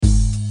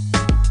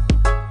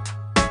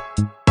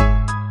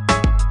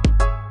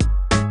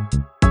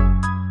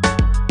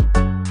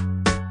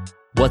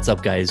What's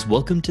up, guys?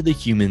 Welcome to the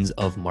Humans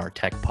of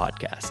MarTech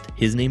podcast.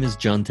 His name is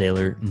John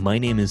Taylor. My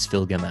name is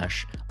Phil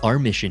Gamache. Our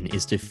mission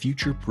is to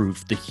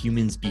future-proof the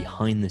humans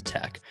behind the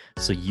tech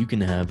so you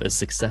can have a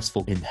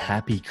successful and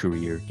happy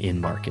career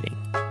in marketing.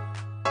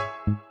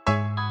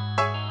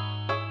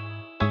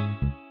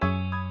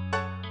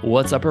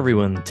 What's up,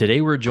 everyone?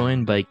 Today we're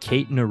joined by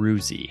Kate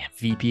Nowrouzi,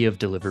 VP of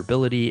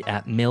Deliverability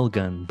at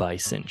Mailgun by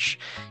Cinch.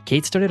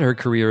 Kate started her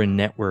career in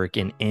network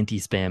and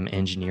anti-spam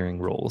engineering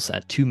roles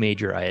at two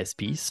major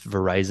ISPs,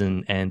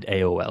 Verizon and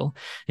AOL,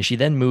 and she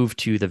then moved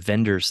to the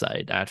vendor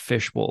side at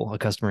Fishbowl, a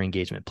customer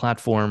engagement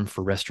platform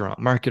for restaurant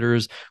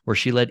marketers, where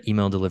she led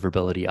email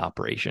deliverability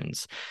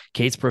operations.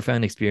 Kate's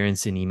profound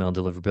experience in email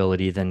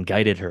deliverability then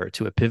guided her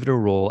to a pivotal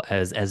role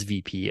as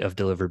SVP of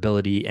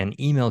Deliverability and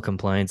Email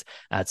Compliance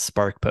at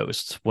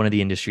SparkPost, one of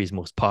the industry's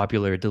most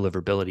popular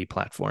deliverability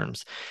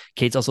platforms.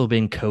 Kate's also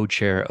been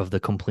co-chair of the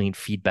Complaint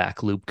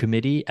Feedback Loop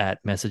Committee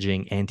at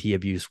Messaging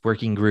Anti-Abuse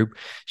Working Group.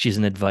 She's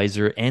an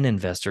advisor and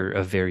investor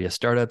of various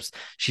startups.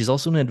 She's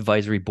also an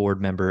advisory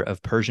board member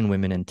of Persian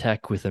Women in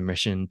Tech with a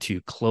mission to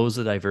close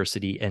the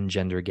diversity and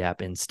gender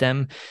gap in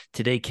STEM.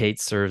 Today, Kate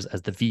serves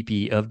as the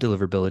VP of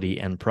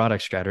Deliverability and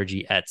Product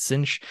Strategy at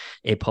Cinch,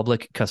 a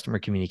public customer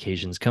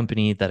communications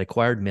company that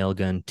acquired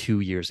Mailgun 2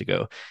 years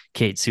ago.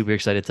 Kate, super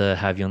excited to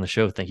have you on the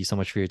show. Thank you so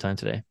much for your time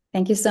today.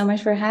 Thank you so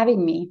much for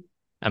having me.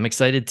 I'm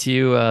excited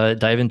to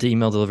dive into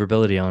email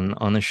deliverability.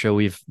 On the show.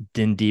 We've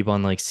been deep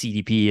on like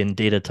CDP and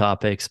data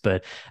topics,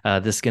 but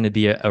this is going to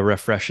be a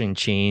refreshing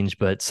change,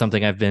 but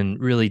something I've been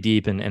really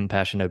deep and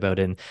passionate about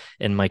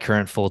in my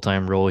current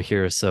full-time role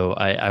here. So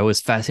I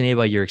was fascinated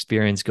by your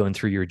experience going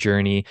through your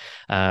journey.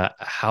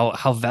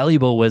 How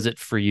valuable was it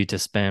for you to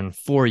spend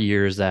 4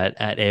 years at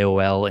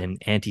AOL in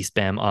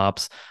anti-spam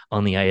ops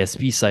on the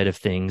ISP side of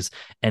things,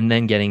 and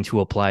then getting to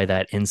apply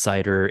that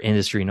insider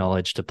industry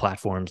knowledge to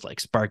platforms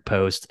like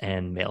SparkPost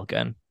and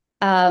Mailgun?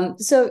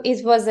 So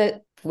it was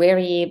a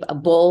very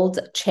bold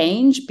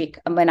change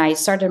when I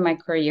started my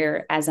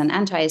career as an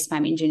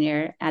anti-spam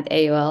engineer at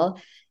AOL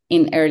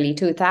in early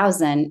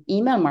 2000.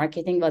 Email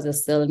marketing was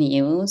still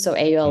new. So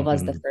AOL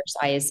was the first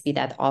ISP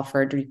that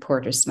offered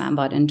report or spam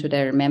button to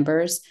their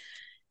members.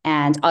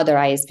 And other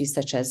ISPs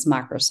such as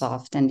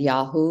Microsoft and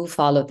Yahoo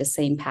followed the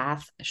same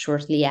path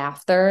shortly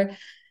after.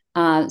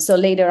 So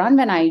later on,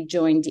 when I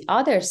joined the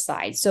other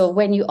side, so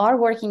when you are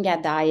working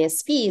at the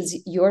ISPs,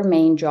 your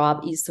main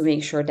job is to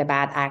make sure the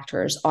bad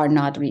actors are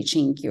not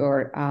reaching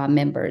your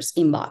members'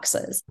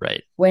 inboxes.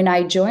 Right. When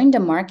I joined the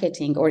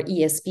marketing or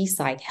ESP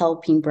side,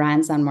 helping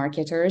brands and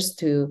marketers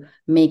to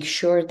make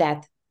sure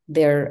that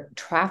their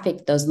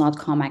traffic does not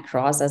come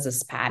across as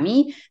a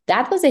spammy,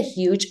 that was a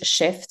huge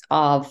shift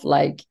of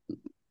like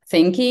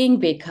thinking,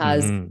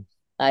 because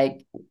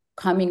like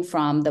coming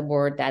from the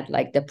word that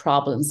like the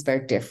problems were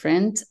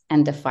different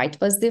and the fight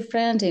was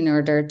different, in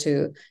order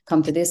to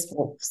come to this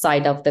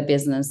side of the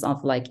business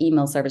of like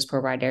email service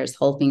providers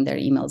helping their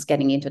emails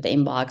getting into the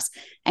inbox,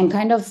 and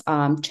kind of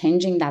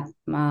changing that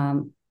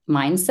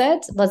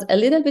mindset was a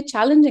little bit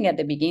challenging at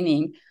the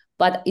beginning,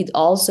 but it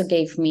also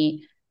gave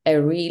me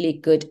a really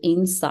good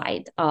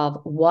insight of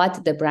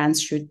what the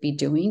brands should be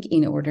doing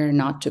in order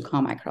not to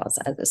come across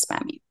as a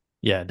spammy.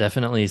 Yeah,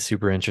 definitely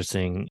super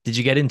interesting. Did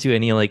you get into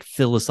any like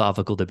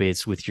philosophical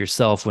debates with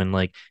yourself when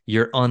like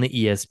you're on the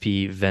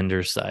ESP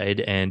vendor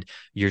side and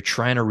you're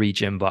trying to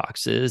reach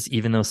inboxes,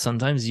 even though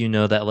sometimes you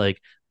know that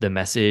like the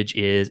message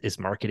is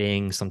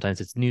marketing,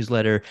 sometimes it's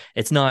newsletter,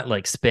 it's not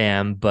like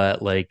spam,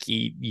 but like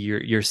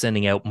you're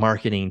sending out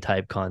marketing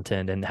type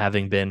content, and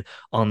having been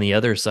on the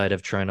other side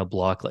of trying to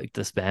block like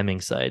the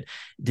spamming side,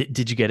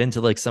 did you get into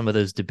like some of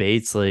those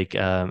debates? Like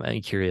I'm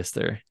curious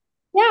there.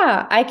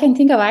 Yeah, I can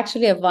think of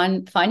actually a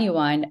one funny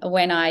one.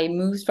 When I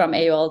moved from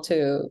AOL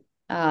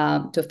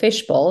to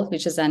Fishbowl,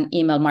 which is an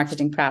email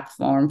marketing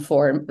platform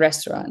for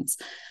restaurants,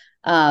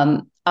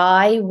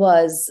 I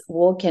was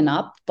woken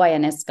up by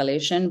an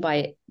escalation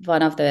by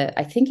one of the,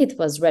 I think it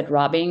was Red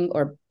Robin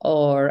or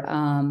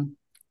one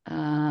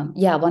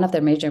of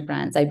their major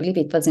brands. I believe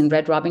it was in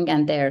Red Robin,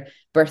 and their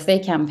birthday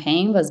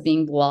campaign was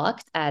being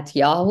blocked at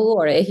Yahoo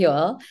or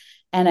AOL.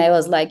 And I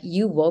was like,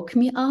 you woke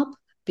me up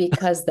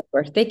because the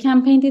birthday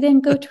campaign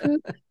didn't go through.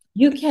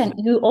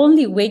 You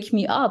only wake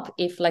me up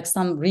if like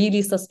some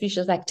really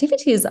suspicious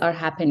activities are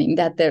happening,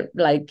 that they're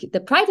like the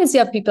privacy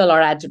of people are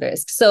at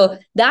risk. So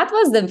that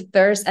was the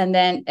first. And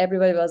then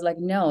everybody was like,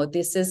 no,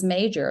 this is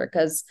major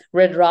because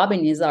Red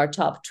Robin is our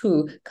top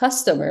 2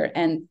 customer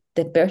and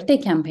the birthday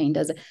campaign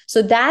doesn't.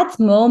 So that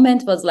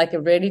moment was like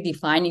a really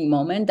defining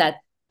moment, that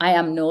I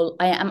am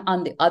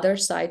on the other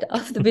side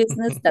of the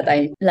business, that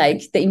I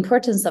like the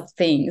importance of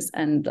things,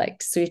 and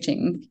like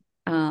switching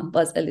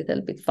was a little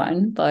bit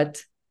fun,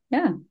 but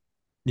yeah.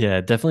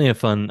 Yeah, definitely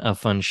a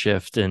fun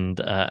shift. And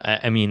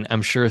I mean,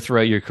 I'm sure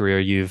throughout your career,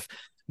 you've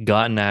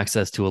gotten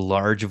access to a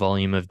large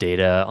volume of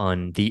data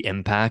on the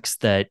impacts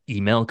that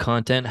email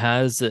content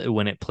has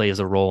when it plays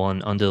a role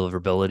on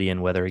deliverability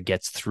and whether it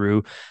gets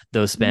through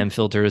those spam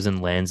filters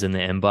and lands in the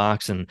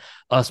inbox. And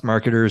us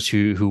marketers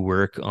who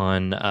work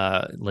on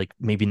like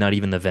maybe not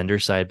even the vendor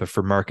side, but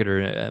for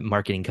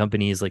marketing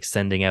companies like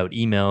sending out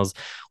emails,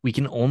 we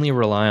can only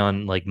rely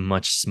on like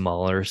much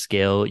smaller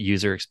scale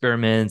user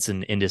experiments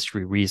and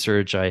industry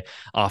research. I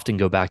often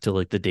go back to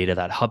like the data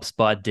that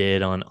HubSpot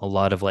did on a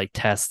lot of like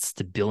tests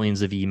to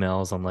billions of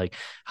emails on like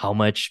how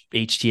much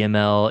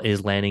HTML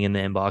is landing in the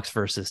inbox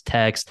versus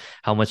text,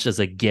 how much does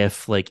a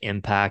GIF like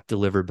impact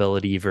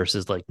deliverability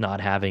versus like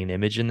not having an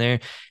image in there.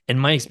 In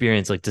my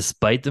experience, like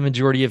despite the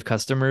majority of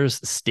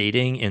customers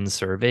stating in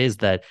surveys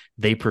that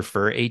they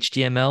prefer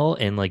HTML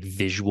and like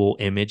visual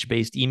image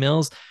based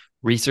emails,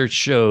 research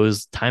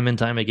shows time and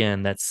time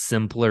again that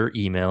simpler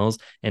emails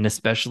and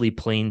especially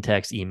plain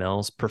text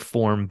emails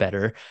perform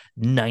better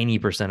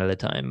 90% of the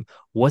time.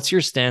 What's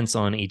your stance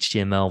on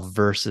HTML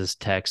versus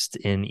text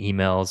in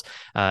emails,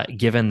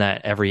 given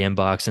that every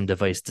inbox and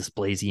device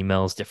displays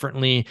emails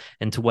differently?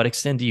 And to what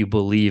extent do you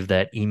believe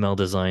that email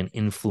design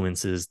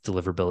influences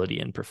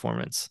deliverability and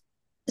performance?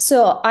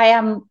 So I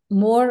am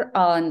more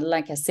on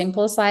like a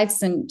simple side,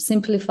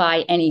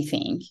 simplify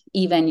anything,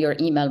 even your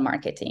email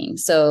marketing.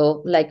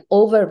 So like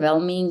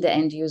overwhelming the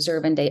end user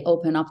when they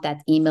open up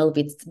that email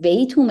with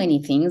way too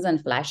many things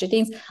and flashy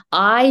things.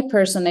 I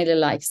personally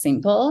like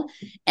simple.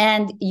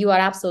 And you are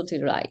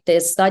absolutely right. The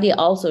study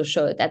also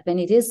showed that when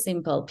it is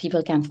simple,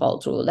 people can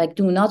fall through. Like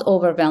do not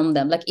overwhelm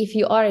them. Like if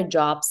you are a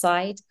job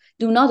site,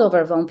 do not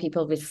overwhelm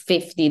people with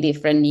 50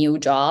 different new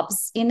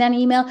jobs in an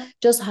email.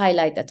 Just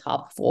highlight the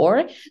top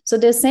four. So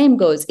the same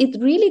goes. It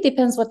really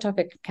depends what type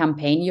of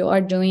campaign you are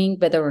doing,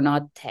 whether or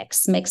not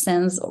text makes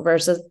sense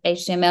versus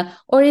HTML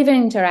or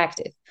even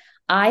interactive.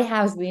 I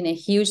have been a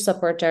huge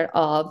supporter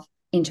of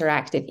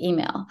interactive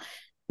email.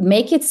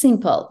 Make it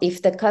simple.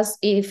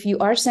 If you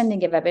are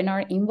sending a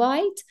webinar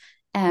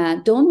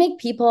invite, don't make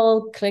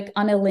people click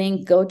on a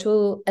link, go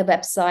to a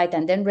website,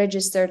 and then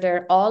register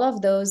there. All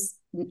of those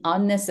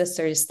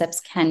unnecessary steps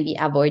can be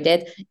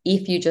avoided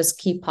if you just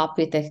keep up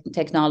with the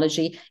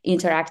technology.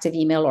 Interactive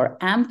email or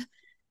AMP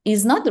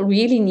is not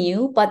really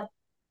new, but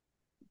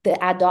the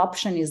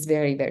adoption is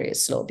very, very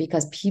slow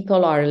because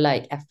people are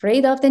like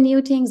afraid of the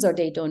new things or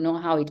they don't know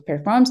how it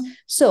performs.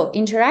 So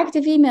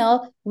interactive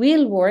email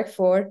will work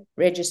for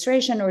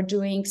registration or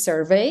doing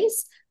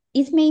surveys.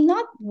 It may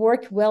not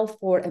work well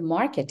for a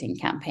marketing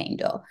campaign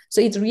though. So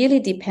it really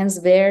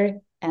depends where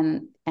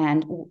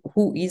and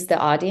who is the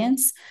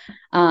audience.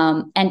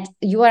 And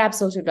you are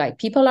absolutely right.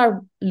 People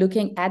are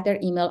looking at their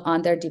email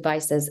on their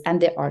devices, and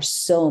there are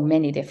so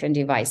many different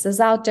devices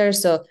out there.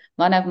 So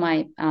one of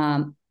my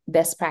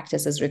best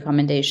practices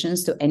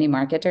recommendations to any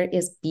marketer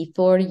is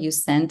before you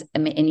send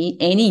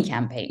any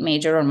campaign,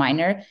 major or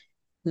minor,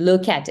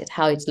 look at it,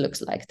 how it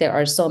looks like. There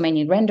are so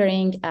many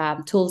rendering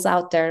tools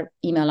out there.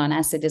 Email on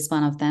Acid is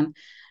one of them.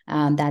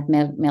 That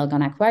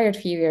Mailgun acquired a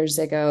few years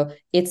ago.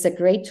 It's a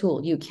great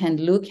tool. You can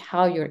look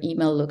how your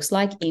email looks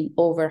like in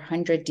over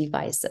 100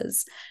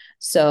 devices.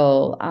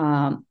 So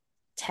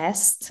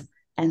test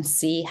and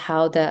see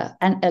how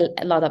and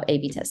a lot of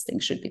A/B testing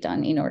should be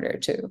done in order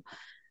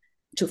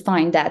to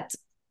find that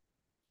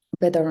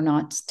whether or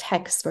not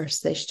text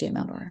versus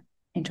HTML or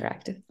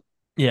interactive.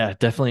 Yeah,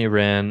 definitely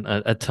ran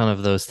a ton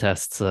of those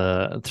tests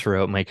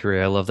throughout my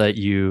career. I love that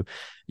you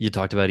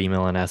talked about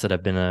email and asset.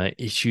 I've been a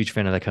huge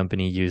fan of the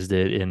company, used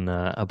it in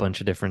a bunch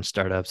of different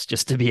startups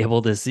just to be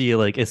able to see,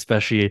 like,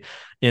 especially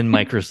in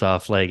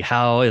Microsoft, like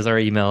how is our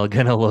email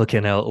going to look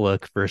in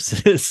Outlook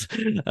versus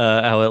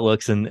how it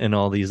looks in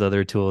all these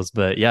other tools.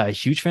 But yeah, a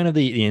huge fan of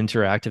the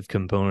interactive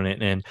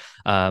component.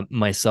 And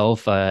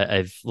myself,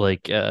 I've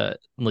like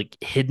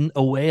hidden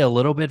away a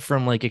little bit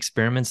from like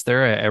experiments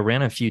there. I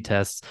ran a few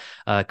tests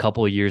a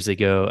couple of years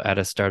ago at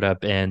a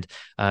startup, and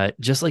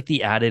just like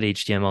the added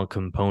HTML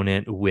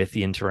component with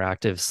the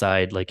interactive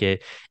side, like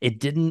it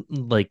didn't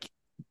like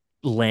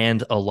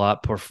land a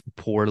lot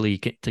poorly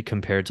to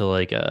compare to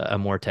like a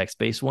more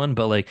text-based one,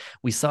 but like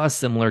we saw a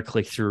similar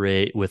click-through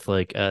rate with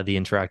like the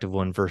interactive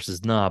one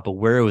versus not. But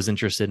where I was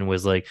interested in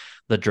was like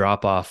the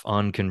drop-off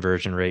on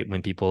conversion rate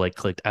when people like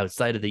clicked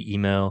outside of the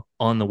email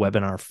on the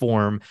webinar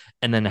form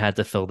and then had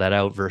to fill that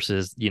out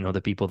versus, you know,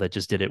 the people that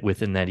just did it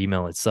within that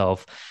email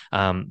itself.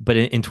 But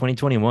in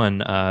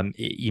 2021,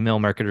 email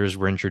marketers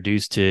were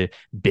introduced to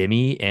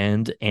BIMI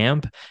and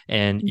AMP,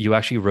 and you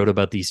actually wrote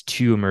about these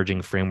two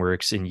emerging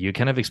frameworks, and you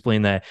kind of explained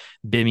that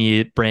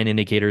BIMI, brand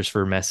indicators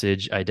for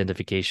message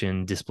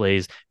identification,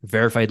 displays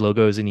verified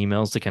logos in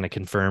emails to kind of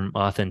confirm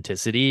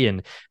authenticity,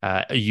 and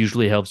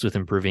usually helps with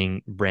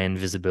improving brand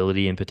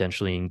visibility and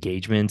potentially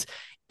engagement.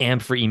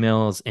 AMP for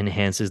emails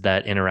enhances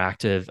that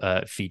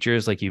interactive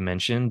features, like you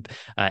mentioned,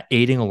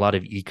 aiding a lot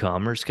of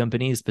e-commerce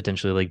companies,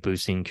 potentially like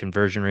boosting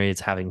conversion rates,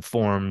 having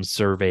forms,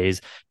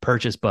 surveys,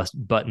 purchase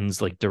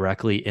buttons like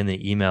directly in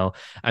the email.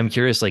 I'm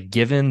curious, like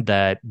given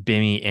that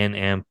Bimmy and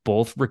AMP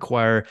both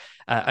require,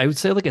 I would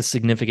say like a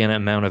significant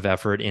amount of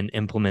effort in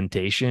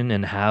implementation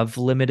and have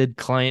limited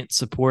client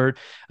support.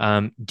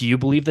 Do you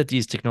believe that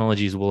these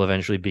technologies will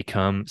eventually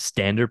become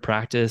standard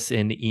practice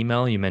in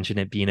email? You mentioned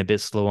it being a bit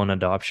slow on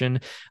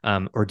adoption,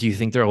 or do you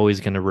think they're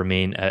always going to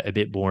remain a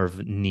bit more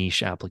of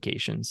niche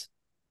applications?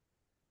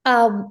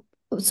 Um,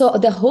 so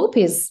the hope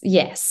is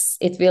yes,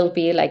 it will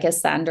be like a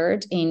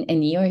standard in a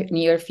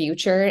near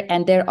future.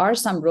 And there are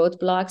some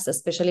roadblocks,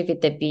 especially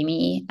with the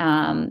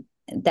BIMI,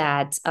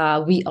 that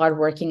we are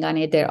working on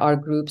it. There are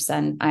groups,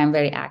 and I am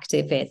very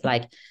active with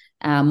like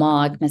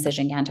MOG,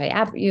 Messaging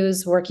Anti-App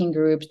Use Working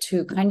Group,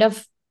 to kind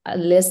of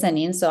listen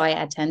in. So I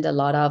attend a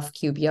lot of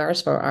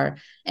QBRs for our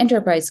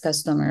enterprise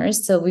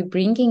customers. So we're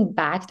bringing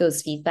back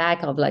those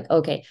feedback of like,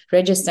 okay,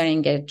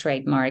 registering a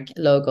trademark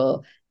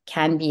logo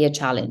can be a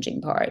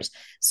challenging part.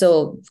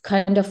 So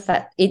kind of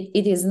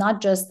it is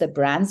not just the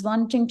brands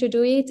wanting to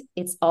do it,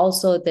 it's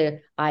also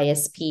the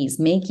ISPs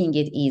making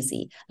it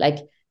easy. Like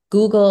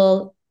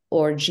Google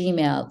or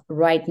Gmail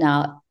right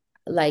now,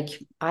 like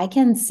I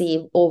can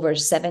see over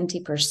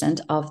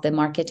 70% of the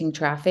marketing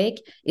traffic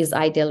is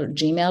either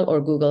Gmail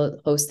or Google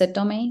hosted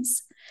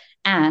domains.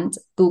 And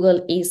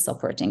Google is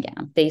supporting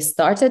AMP. They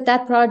started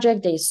that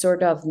project. They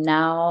sort of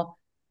now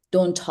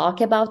don't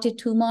talk about it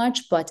too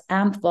much, but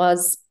AMP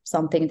was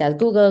something that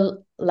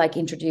Google like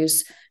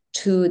introduced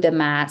to the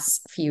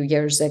mass a few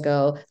years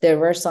ago. There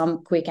were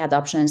some quick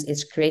adoptions.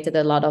 It's created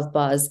a lot of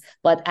buzz.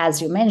 But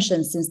as you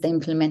mentioned, since the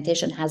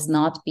implementation has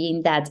not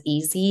been that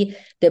easy,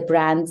 the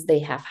brands they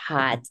have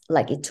had,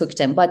 like it took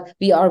them, but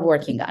we are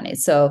working on it.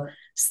 So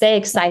stay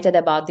excited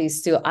about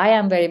these two. I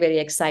am very, very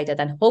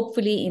excited. And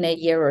hopefully in a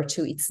year or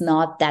two, it's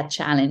not that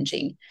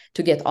challenging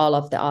to get all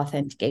of the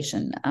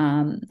authentication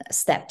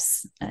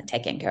steps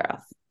taken care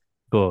of.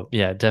 Cool.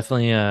 Yeah,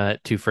 definitely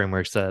two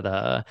frameworks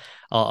that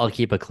I'll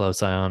keep a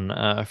close eye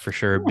on for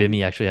sure. Yeah.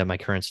 Bimmy actually at my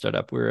current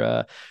startup,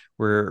 we're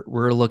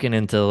looking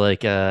into like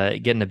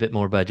getting a bit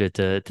more budget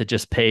to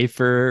just pay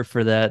for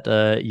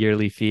that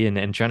yearly fee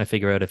and trying to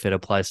figure out if it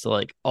applies to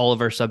like all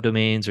of our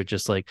subdomains or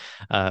just like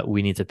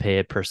we need to pay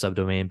it per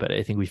subdomain. But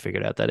I think we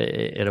figured out that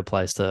it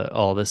applies to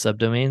all the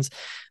subdomains.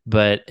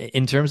 But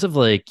in terms of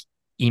like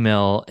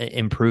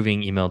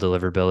improving email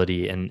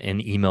deliverability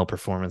and email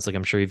performance, like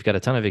I'm sure you've got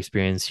a ton of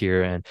experience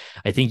here, and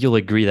I think you'll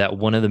agree that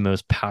one of the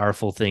most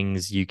powerful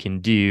things you can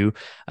do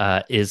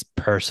is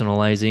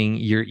personalizing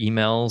your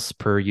emails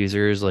per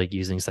users, like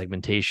using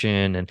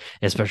segmentation and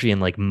especially in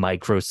like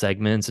micro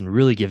segments and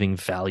really giving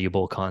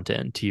valuable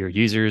content to your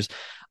users.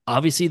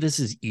 Obviously, this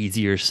is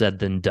easier said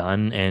than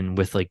done. And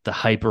with like the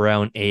hype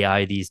around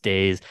AI these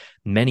days,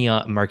 many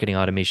marketing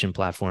automation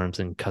platforms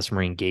and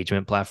customer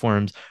engagement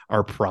platforms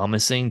are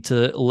promising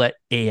to let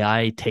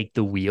AI take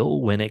the wheel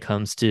when it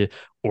comes to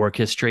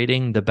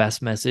orchestrating the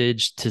best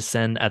message to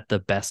send at the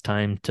best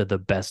time to the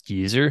best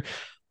user.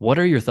 What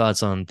are your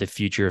thoughts on the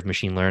future of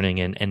machine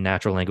learning and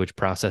natural language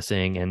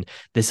processing and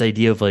this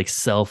idea of like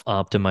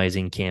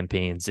self-optimizing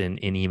campaigns in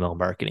email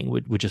marketing?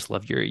 Would just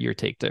love your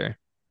take there.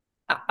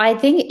 I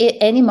think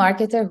any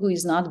marketer who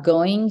is not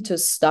going to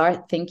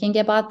start thinking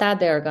about that,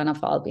 they're going to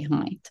fall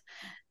behind.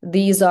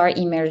 These are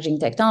emerging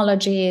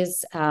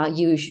technologies.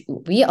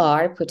 We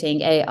are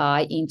putting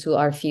AI into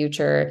our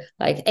future,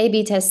 like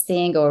A/B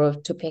testing or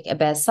to pick a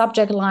best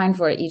subject line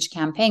for each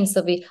campaign.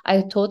 So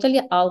I totally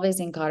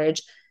always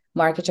encourage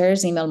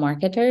marketers, email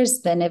marketers,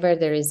 whenever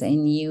there is a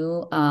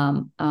new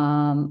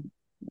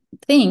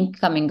thing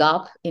coming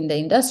up in the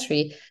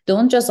industry,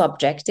 don't just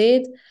object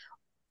it,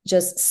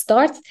 just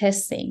start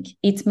testing.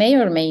 It may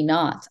or may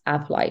not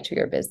apply to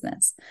your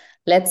business.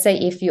 Let's say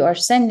if you are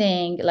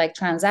sending like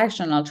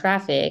transactional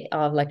traffic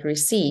of like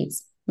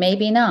receipts,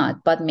 maybe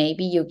not, but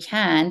maybe you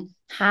can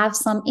have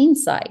some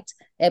insight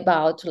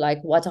about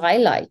like what I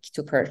like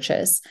to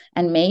purchase.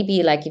 And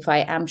maybe like if I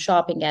am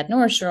shopping at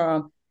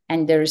Nordstrom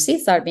and the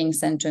receipts are being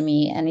sent to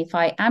me, and if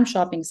I am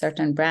shopping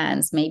certain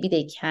brands, maybe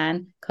they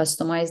can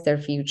customize their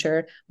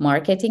future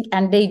marketing.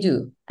 And they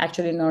do.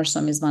 Actually,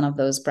 Nordstrom is one of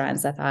those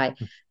brands that I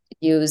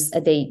use.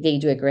 They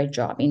do a great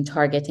job in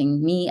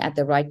targeting me at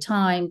the right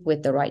time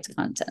with the right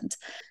content.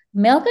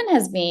 Mailgun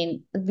has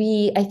been,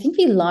 I think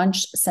we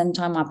launched send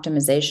time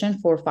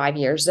optimization 4 or 5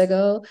 years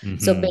ago.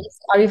 So Mm-hmm.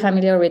 are you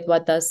familiar with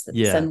what does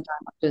Yeah. send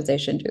time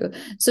optimization do?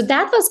 So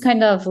that was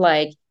kind of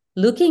like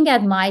looking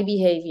at my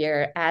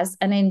behavior as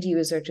an end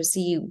user to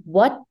see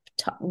what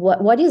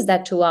is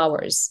that 2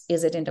 hours?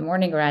 Is it in the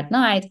morning or at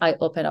night? I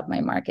open up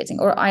my marketing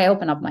or I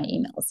open up my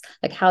emails.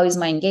 Like how is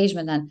my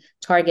engagement and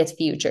target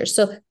future?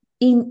 So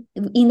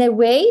in a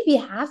way, we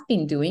have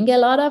been doing a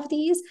lot of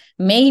these.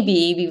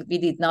 Maybe we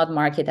did not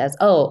mark it as,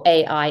 oh,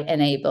 AI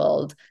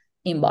enabled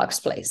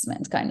inbox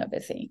placement kind of a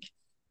thing.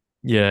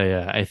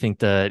 Yeah, I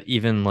think that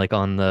even like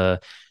on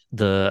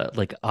the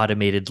like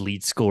automated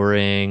lead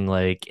scoring,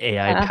 like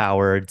AI Yeah.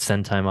 powered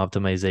send time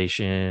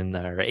optimization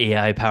or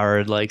AI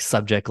powered like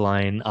subject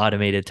line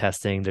automated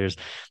testing. There's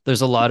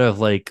a lot of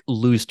like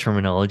loose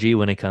terminology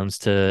when it comes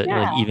to like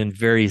Yeah. even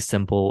very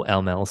simple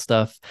ML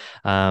stuff.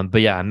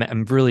 But yeah,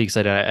 I'm really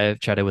excited.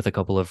 I've chatted with a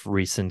couple of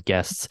recent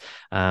guests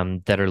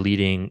that are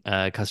leading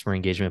customer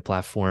engagement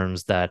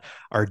platforms that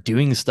are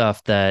doing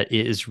stuff that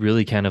is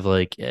really kind of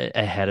like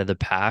ahead of the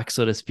pack,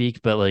 so to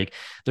speak. But like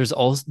there's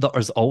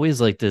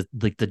always like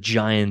the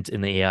giant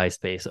in the AI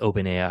space,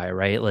 OpenAI,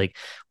 right? Like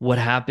what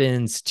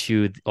happens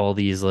to all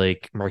these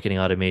like marketing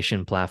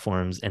automation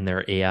platforms and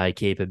their AI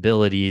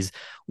capabilities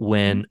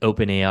when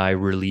OpenAI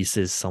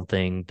releases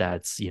something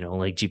that's,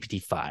 like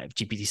GPT-5,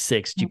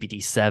 GPT-6,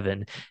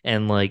 GPT-7,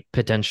 and like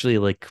potentially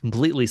like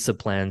completely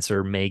supplants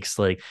or makes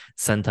like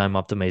send time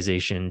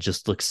optimization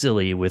just look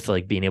silly with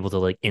like being able to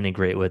like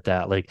integrate with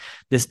that. Like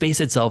the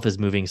space itself is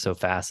moving so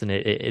fast and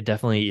it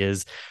definitely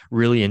is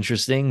really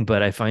interesting.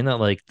 But I find that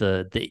like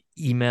the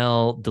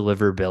email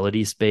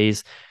deliverability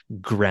space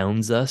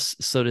grounds us,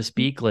 so to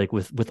speak, like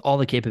with all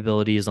the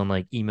capabilities on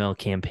like email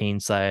campaign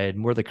side,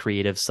 more the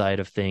creative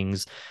side of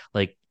things,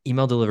 like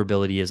email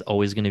deliverability is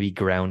always going to be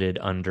grounded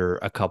under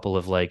a couple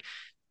of like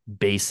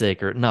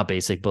basic or not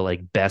basic but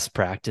like best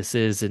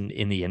practices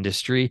in the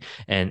industry.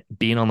 And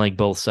being on like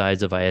both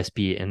sides of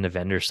ISP and the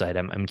vendor side,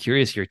 I'm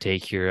curious your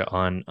take here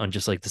on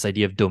just like this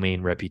idea of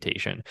domain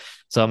reputation.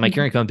 So my Mhm.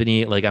 current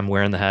company, like I'm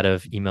wearing the hat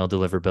of email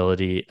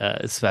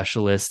deliverability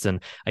specialist,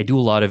 and I do a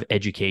lot of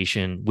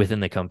education within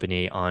the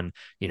company on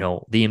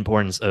the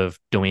importance of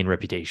domain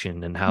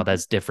reputation and how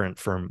that's different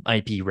from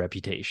IP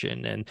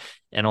reputation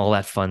and all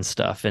that fun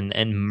stuff. And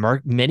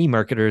many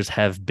marketers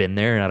have been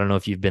there. And I don't know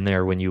if you've been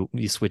there when you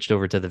switched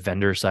over to the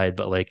vendor side,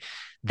 but like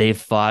they've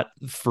fought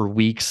for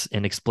weeks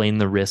and explained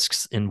the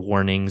risks and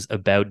warnings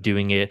about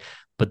doing it.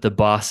 But the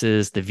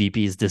bosses, the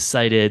VPs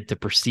decided to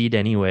proceed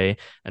anyway.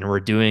 And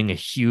we're doing a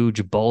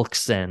huge bulk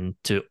send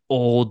to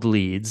old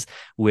leads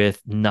with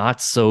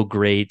not so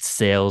great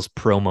sales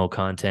promo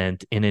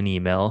content in an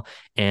email.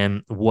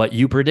 And what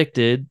you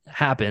predicted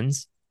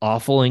happens: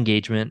 awful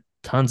engagement,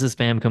 tons of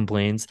spam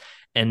complaints,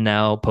 and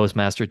now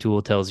Postmaster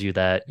Tool tells you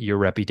that your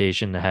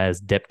reputation has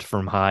dipped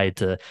from high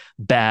to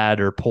bad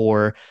or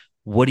poor.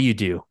 What do you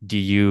do? Do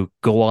you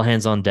go all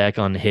hands on deck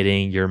on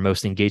hitting your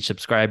most engaged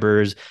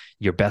subscribers,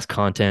 your best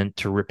content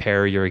to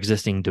repair your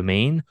existing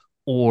domain?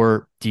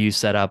 Or do you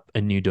set up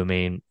a new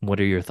domain? What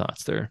are your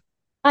thoughts there?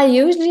 I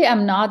usually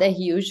am not a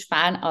huge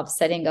fan of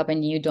setting up a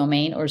new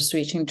domain or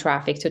switching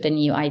traffic to the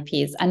new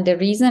IPs. And the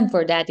reason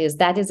for that is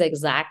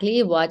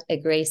exactly what a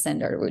gray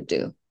sender would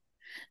do.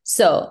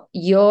 So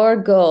your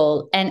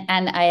goal, and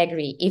I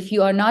agree, if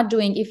you are an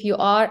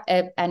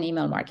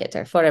email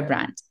marketer for a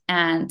brand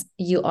and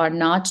you are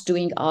not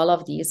doing all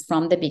of these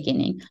from the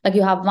beginning, like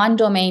you have one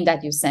domain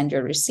that you send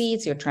your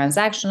receipts, your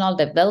transactional,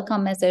 the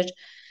welcome message,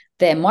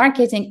 the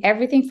marketing,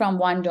 everything from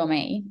one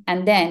domain,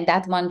 and then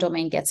that one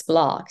domain gets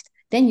blocked,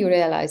 then you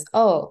realize,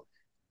 oh,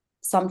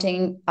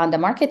 something on the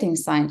marketing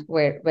side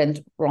went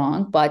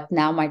wrong, but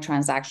now my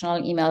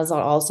transactional emails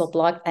are also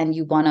blocked, and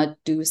you want to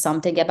do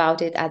something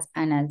about it. As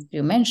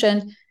you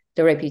mentioned,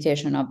 the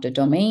reputation of the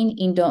domain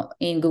in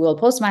Google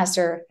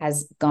Postmaster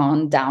has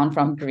gone down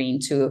from green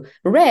to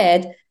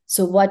red.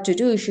 So what to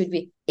do should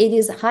be, it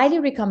is highly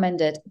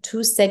recommended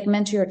to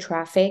segment your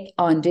traffic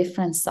on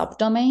different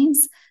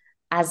subdomains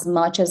as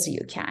much as you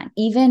can,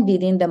 even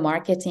within the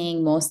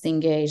marketing, most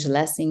engaged,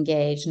 less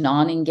engaged,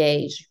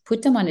 non-engaged,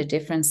 put them on a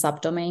different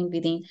subdomain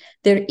within.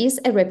 There is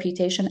a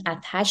reputation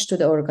attached to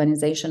the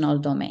organizational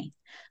domain.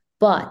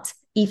 But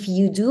if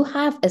you do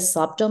have a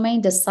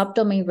subdomain, the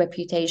subdomain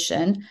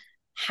reputation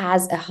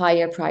has a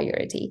higher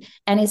priority.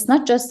 And it's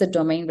not just the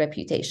domain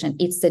reputation,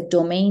 it's the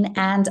domain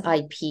and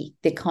IP.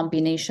 The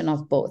combination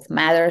of both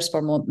matters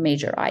for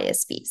major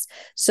ISPs.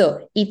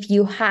 So if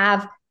you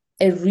have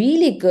a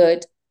really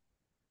good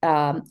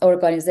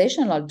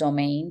organizational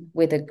domain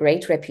with a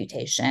great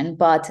reputation,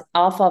 but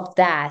off of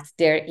that,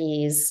 there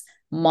is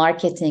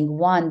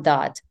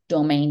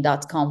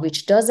marketing1.domain.com,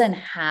 which doesn't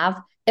have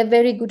a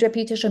very good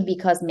reputation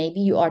because maybe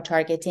you are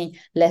targeting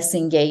less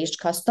engaged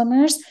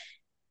customers.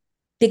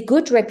 The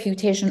good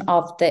reputation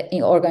of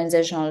the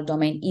organizational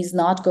domain is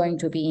not going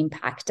to be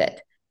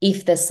impacted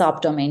if the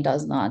subdomain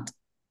does not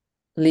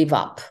live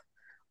up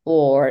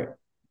or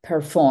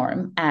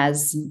perform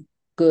as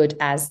good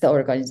as the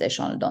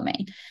organizational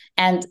domain.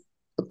 And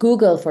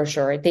Google, for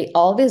sure, they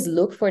always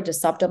look for the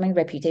subdomain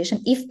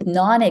reputation. If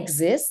none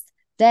exists,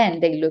 then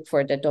they look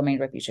for the domain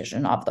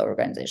reputation of the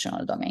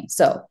organizational domain.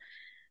 So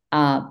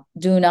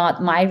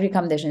my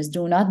recommendation is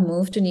do not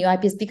move to new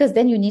IPs, because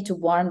then you need to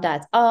warm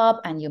that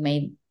up and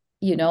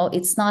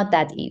it's not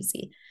that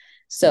easy.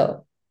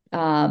 So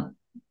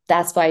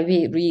that's why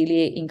we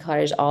really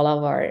encourage all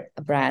of our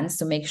brands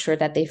to make sure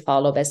that they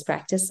follow best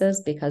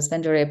practices, because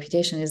when the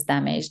reputation is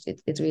damaged,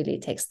 it really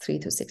takes 3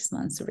 to 6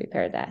 months to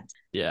repair that.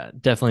 Yeah,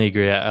 definitely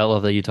agree. I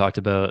love that you talked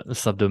about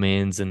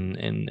subdomains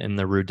and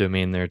the root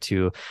domain there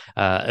too.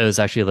 It was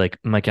actually like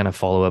my kind of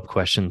follow-up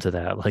question to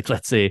that. Like,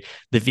 let's say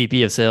the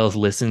VP of sales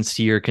listens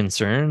to your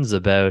concerns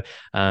about,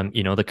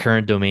 the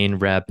current domain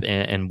rep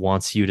and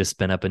wants you to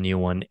spin up a new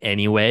one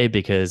anyway,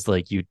 because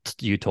like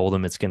you told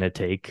them it's going to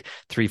take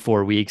 3,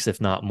 4 weeks,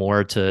 if not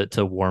more,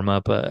 to warm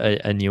up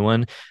a new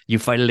one. You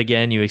fight it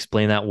again. You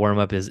explain that warm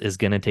up is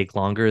going to take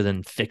longer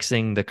than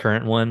fixing the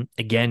current one.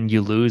 Again,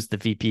 you lose. The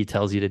VP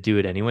tells you to do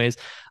it anyways.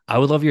 I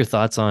would love your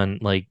thoughts on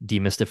like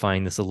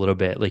demystifying this a little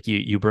bit. Like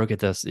you broke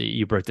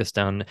this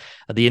down.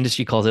 The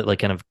industry calls it like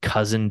kind of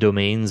cousin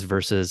domains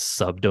versus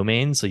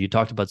subdomains. So you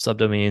talked about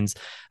subdomains.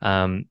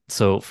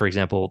 So for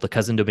example, the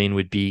cousin domain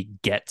would be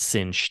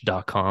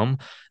getcinch.com.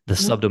 The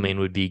subdomain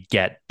would be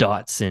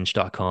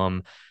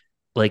get.cinch.com.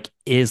 Like,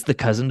 is the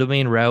cousin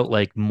domain route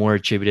like more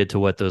attributed to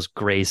what those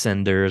gray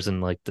senders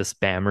and like the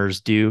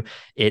spammers do,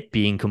 it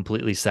being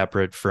completely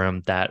separate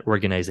from that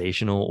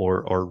organizational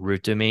or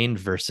root domain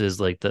versus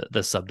like the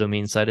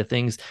subdomain side of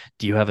things?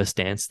 Do you have a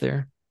stance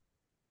there?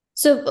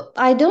 So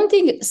I don't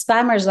think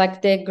spammers,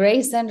 like the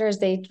gray senders,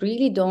 they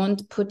really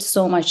don't put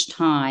so much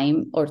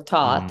time or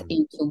thought Mm,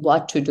 into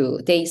what to do.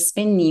 They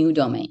spin new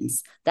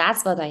domains.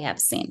 That's what I have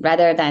seen.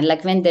 Rather than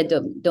like when the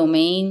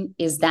domain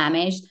is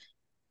damaged,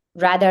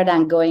 rather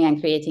than going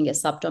and creating a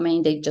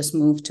subdomain, they just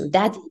move to.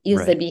 That is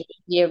the right.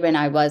 behavior when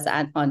I was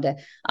on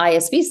the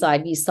ISP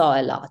side, we saw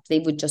a lot. They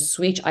would just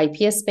switch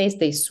IP space,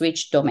 they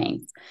switch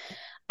domains.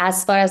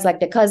 As far as like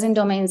the cousin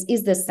domains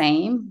is the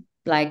same.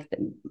 Like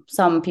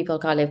some people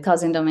call it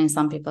cousin domains,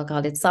 some people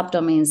call it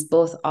subdomains.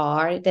 Both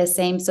are the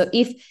same. So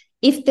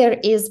if there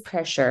is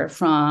pressure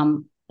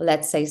from,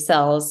 let's say,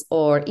 sales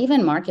or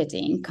even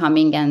marketing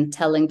coming and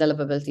telling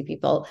deliverability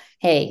people,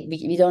 hey,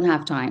 we don't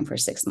have time for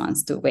 6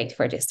 months to wait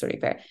for this to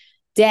repair,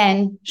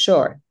 then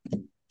sure,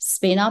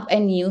 spin up a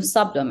new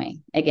subdomain.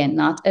 Again,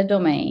 not a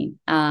domain,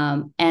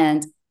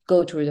 and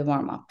go through the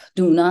warm up.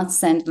 Do not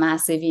send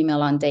massive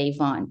email on day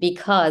one,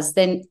 because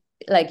then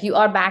like you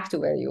are back to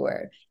where you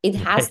were. It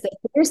has Right.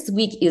 the first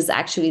week is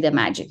actually the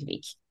magic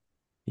week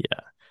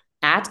Yeah.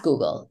 at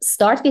Google.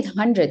 Start with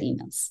 100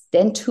 emails,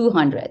 then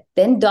 200,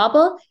 then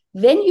double.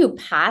 When you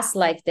pass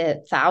like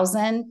the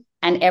 1,000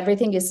 and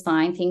everything is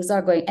fine, things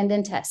are going, and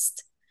then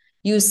test.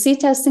 You see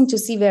testing to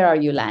see where are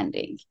you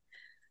landing.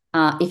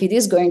 If it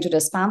is going to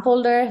the spam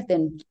folder,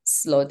 then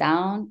slow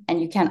down.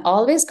 And you can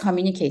always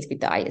communicate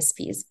with the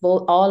ISPs.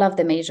 Both, all of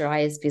the major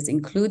ISPs,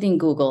 including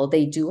Google,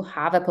 they do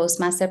have a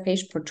postmaster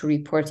page to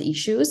report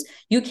issues.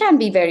 You can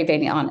be very,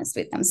 very honest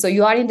with them. So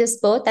you are in this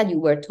boat that you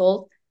were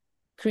told,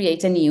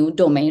 create a new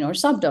domain or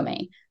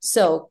subdomain.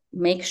 So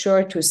make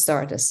sure to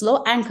start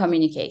slow and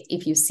communicate.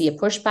 If you see a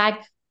pushback,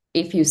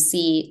 if you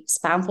see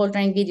spam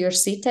foldering with your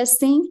seed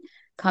testing,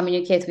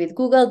 communicate with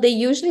Google. They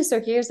usually,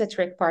 so here's the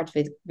trick part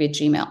with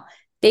Gmail.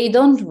 They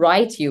don't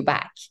write you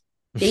back.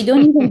 They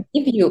don't even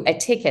give you a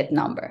ticket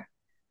number,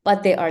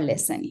 but they are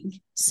listening.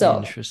 So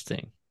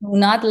Interesting. do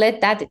not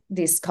let that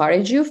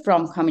discourage you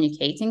from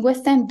communicating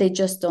with them. They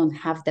just don't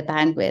have the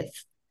bandwidth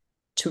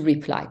to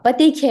reply, but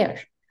they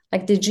care.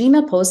 Like the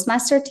Gmail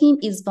Postmaster team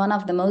is one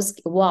of the most,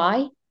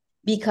 why?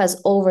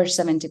 Because over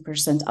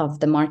 70%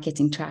 of the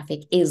marketing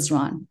traffic is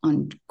run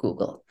on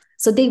Google.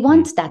 So they Hmm.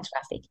 want that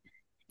traffic.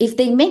 If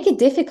they make it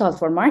difficult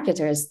for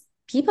marketers,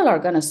 people are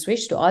going to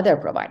switch to other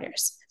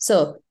providers.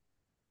 So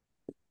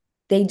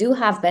they do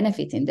have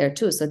benefit in there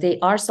too. So they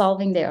are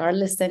solving, they are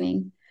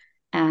listening,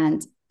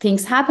 and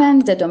things happen.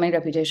 The domain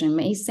reputation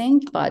may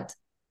sink, but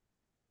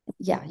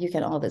yeah, you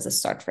can always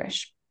start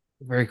fresh.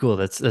 Very cool.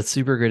 That's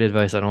super great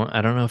advice. I don't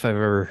know if I've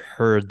ever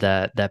heard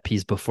that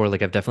piece before.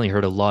 Like I've definitely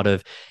heard a lot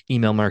of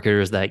email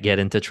marketers that get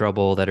into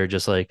trouble that are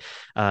just like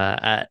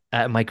at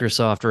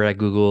Microsoft or at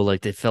Google,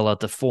 like they fill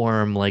out the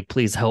form, like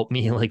please help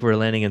me, like we're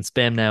landing in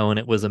spam now and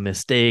it was a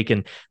mistake,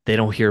 and they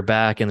don't hear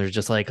back and they're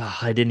just like, oh,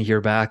 I didn't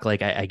hear back.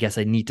 Like I guess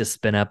I need to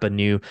spin up a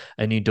new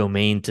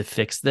domain to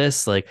fix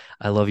this. Like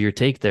I love your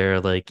take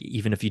there. Like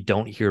even if you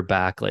don't hear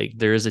back, like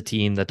there is a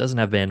team that doesn't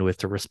have bandwidth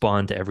to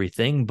respond to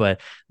everything, but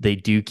they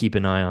do keep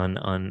an eye on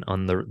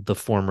the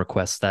form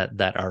requests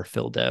that are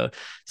filled out.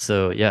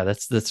 So yeah,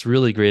 that's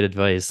really great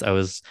advice. I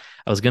was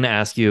going to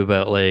ask you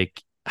about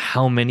like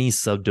how many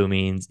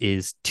subdomains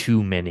is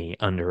too many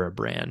under a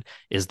brand?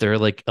 Is there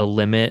like a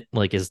limit?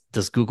 Like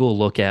does Google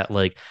look at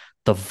like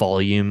the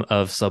volume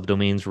of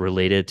subdomains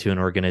related to an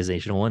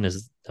organizational one?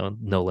 Is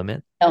no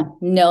limit? No,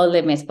 no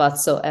limit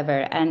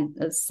whatsoever. And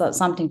it's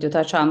something to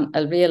touch on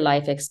a real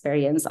life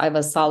experience. I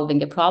was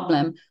solving a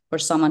problem for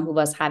someone who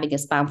was having a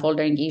spam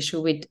foldering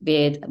issue with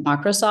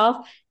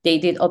Microsoft. They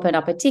did open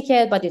up a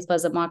ticket, but it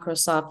was a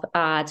Microsoft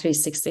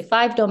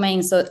 365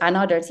 domain. So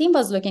another team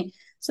was looking.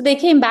 So they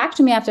came back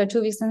to me after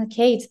 2 weeks and said,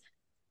 Kate,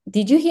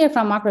 did you hear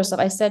from Microsoft?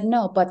 I said,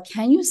 no, but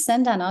can you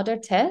send another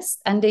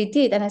test? And they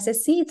did. And I said,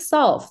 see, it's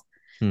solved.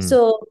 Hmm.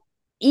 So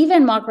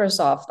even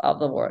Microsoft of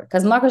the world,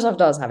 because Microsoft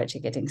does have a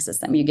ticketing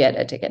system, you get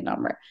a ticket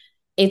number.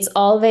 It's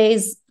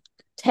always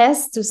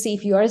test to see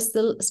if you are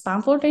still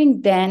spam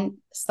filtering, then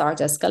start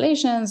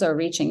escalations or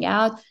reaching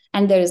out.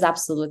 And there is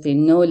absolutely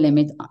no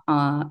limit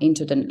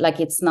into the,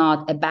 like, it's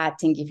not a bad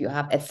thing if you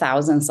have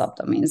 1,000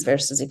 subdomains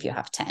versus if you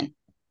have 10.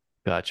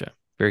 Gotcha.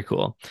 Very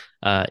cool.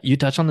 You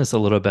touched on this a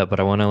little bit, but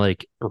I want to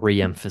like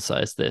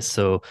re-emphasize this.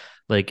 So,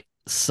 like,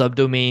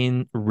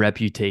 subdomain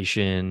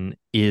reputation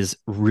is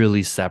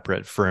really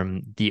separate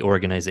from the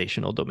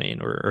organizational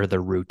domain or the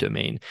root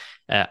domain.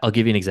 I'll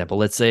give you an example.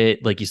 Let's say,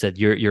 like you said,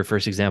 your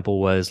first example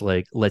was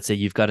like, let's say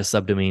you've got a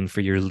subdomain for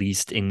your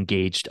least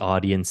engaged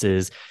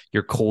audiences,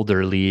 your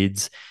colder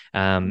leads.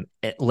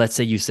 Let's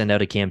say you send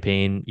out a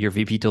campaign, your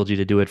VP told you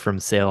to do it from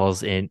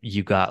sales, and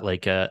you got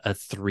like a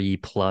 3+%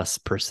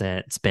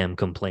 spam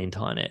complaint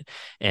on it,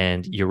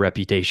 and your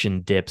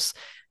reputation dips.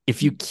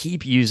 If you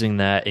keep using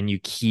that and you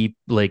keep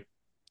like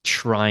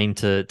trying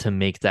to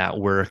make that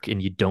work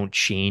and you don't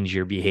change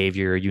your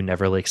behavior, you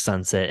never like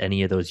sunset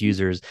any of those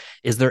users,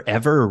 is there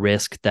ever a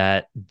risk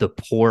that the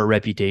poor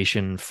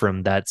reputation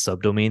from that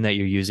subdomain that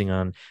you're using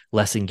on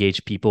less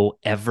engaged people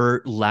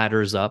ever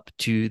ladders up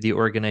to the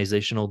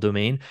organizational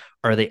domain?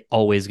 Or are they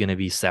always going to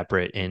be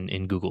separate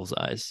in Google's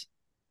eyes?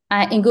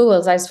 In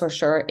Google's eyes, for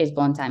sure, it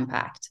won't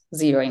impact,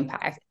 zero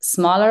impact.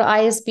 Smaller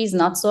ISPs,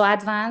 not so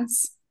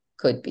advanced,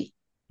 could be.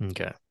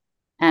 Okay.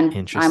 And I'm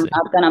Interesting.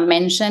 not going to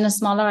mention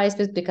smaller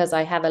ISPs because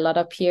I have a lot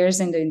of peers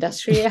in the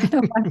industry. I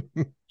don't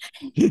want,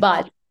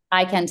 but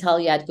I can tell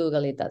you at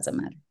Google, it doesn't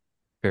matter.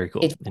 Very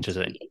cool. It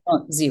Interesting.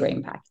 won't, zero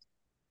impact.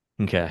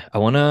 Okay, I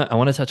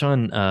wanna touch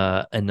on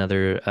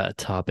another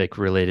topic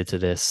related to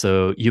this.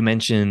 So you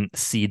mentioned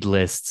seed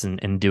lists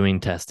and doing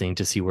testing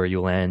to see where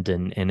you land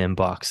in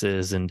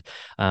inboxes,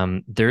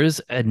 and there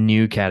is a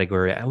new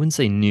category. I wouldn't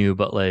say new,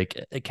 but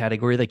like a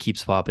category that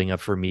keeps popping up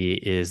for me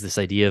is this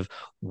idea of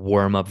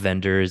warm up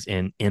vendors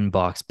and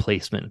inbox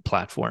placement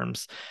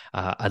platforms.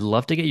 I'd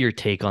love to get your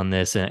take on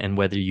this and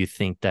whether you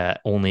think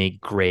that only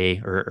gray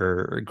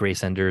or gray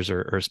senders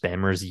or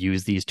spammers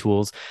use these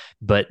tools,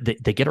 but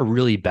they get a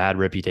really bad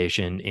reputation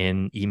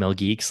in email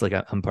geeks. Like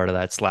I'm part of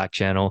that Slack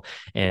channel,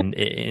 and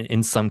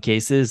in some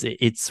cases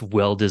it's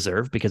well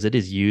deserved because it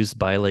is used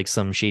by like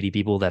some shady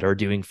people that are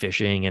doing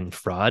phishing and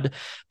fraud.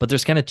 But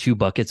there's kind of two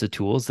buckets of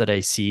tools that I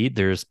see.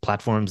 There's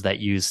platforms that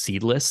use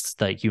seed lists,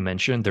 like you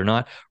mentioned. They're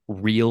not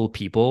real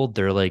people.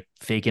 They're like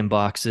fake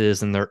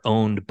inboxes and they're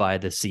owned by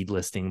the seed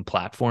listing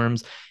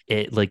platforms.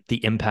 It like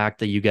the impact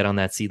that you get on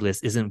that seed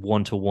list isn't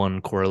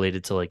one-to-one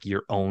correlated to like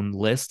your own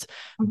list.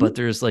 But Mm-hmm.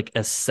 there's like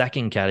a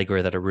second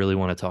category that I really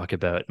want to talk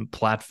about,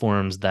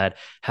 platforms that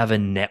have a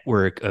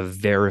network of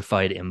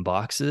verified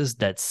inboxes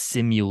that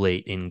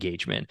simulate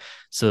engagement.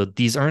 So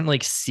these aren't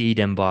like seed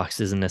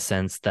inboxes in the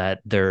sense that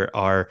there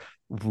are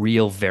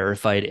real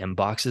verified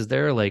inboxes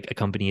there, like a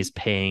company is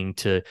paying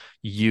to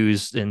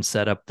use and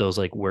set up those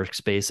like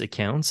workspace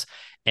accounts,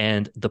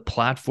 and the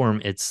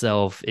platform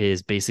itself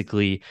is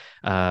basically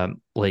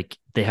like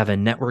they have a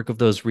network of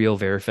those real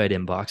verified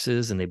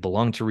inboxes and they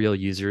belong to real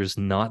users,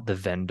 not the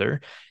vendor.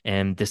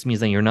 And this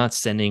means that you're not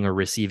sending or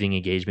receiving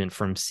engagement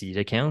from seed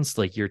accounts,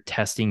 like you're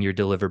testing your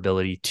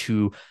deliverability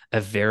to a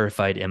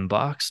verified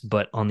inbox.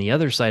 But on the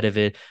other side of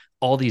it,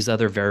 all these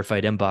other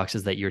verified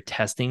inboxes that you're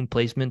testing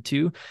placement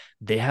to,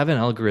 they have an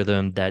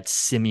algorithm that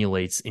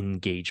simulates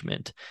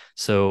engagement.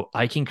 So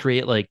I can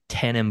create like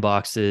 10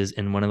 inboxes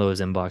in one of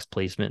those inbox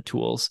placement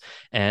tools,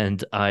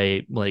 and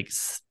I like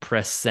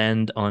press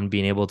send on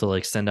being able to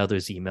like send out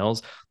those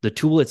emails. The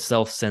tool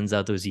itself sends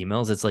out those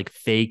emails. It's like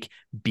fake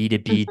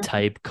B2B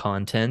type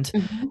content.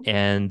 Mm-hmm.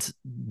 And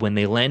when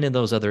they land in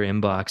those other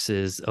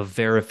inboxes of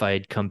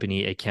verified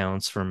company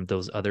accounts from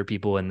those other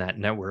people in that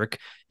network,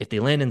 if they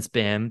land in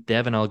spam, they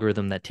have an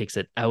algorithm that takes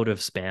it out of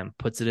spam,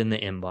 puts it in the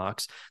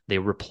inbox. They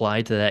reply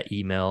to that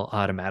email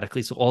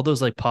automatically. So all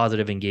those like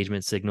positive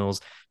engagement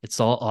signals, it's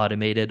all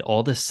automated.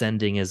 All the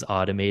sending is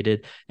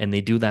automated, and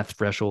they do that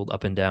threshold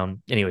up and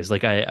down. Anyways,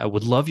 like I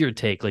would love your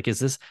take. Like, is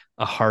this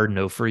a hard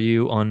no for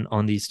you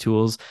on these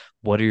tools?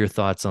 What are your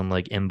thoughts on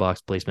like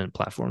inbox placement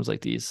platforms like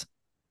these?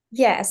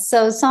 Yes.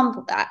 So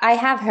some I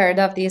have heard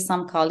of these.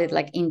 Some call it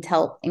like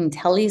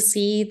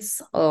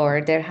IntelliSeeds,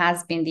 or there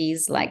has been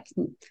these like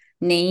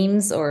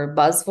names or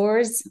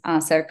buzzwords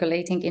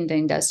circulating in the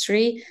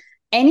industry.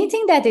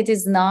 Anything that it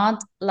is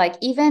not like,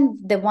 even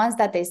the ones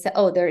that they say,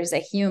 oh, there is a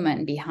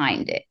human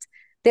behind it.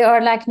 They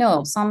are like,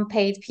 no, some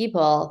paid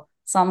people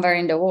somewhere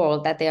in the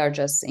world that they are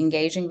just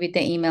engaging with the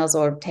emails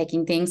or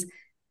taking things.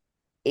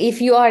 If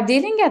you are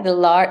dealing at a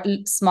large,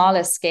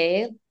 smaller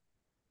scale,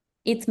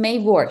 it may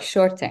work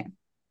short term,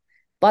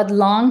 but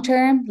long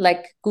term,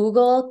 like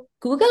Google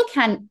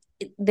can,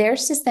 their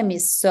system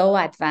is so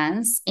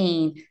advanced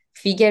in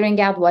figuring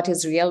out what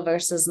is real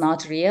versus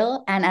not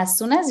real. And as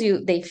soon as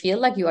they feel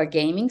like you are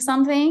gaming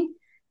something,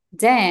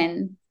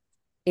 then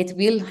it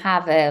will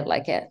have a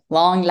like a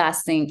long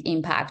lasting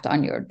impact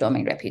on your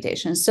domain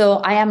reputation. So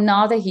I am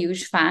not a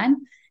huge fan,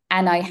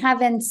 and I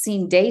haven't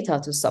seen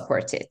data to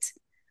support it.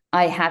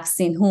 I have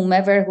seen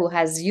whomever who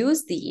has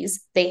used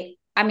these,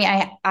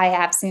 I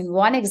have seen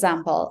one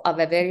example of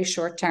a very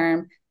short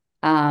term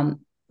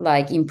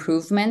like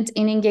improvement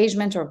in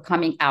engagement or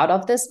coming out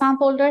of the spam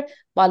folder.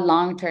 But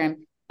long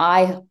term,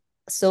 I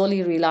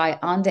solely rely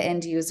on the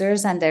end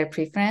users and their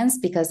preference,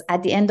 because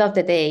at the end of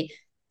the day,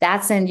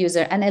 that's end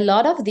user. And a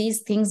lot of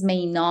these things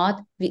may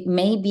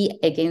be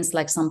against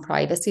like some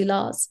privacy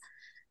laws.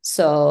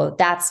 So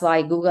that's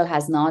why Google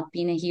has not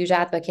been a huge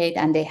advocate.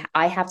 And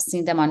I have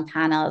seen them on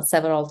panels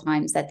several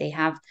times that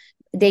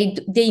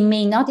they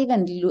may not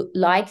even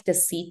like the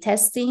seed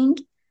testing,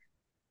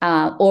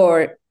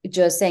 or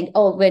just saying,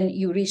 oh, when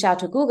you reach out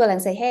to Google and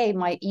say, hey,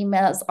 my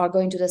emails are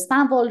going to the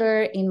spam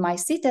folder in my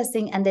seed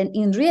testing, and then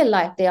in real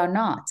life, they are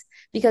not,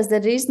 because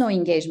there is no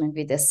engagement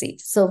with the seed.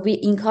 So we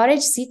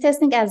encourage seed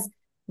testing as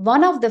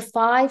one of the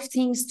 5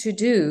 things to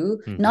do,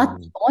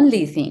 not the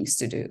only things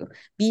to do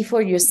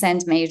before you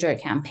send major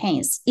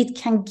campaigns. It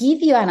can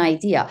give you an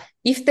idea.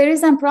 If there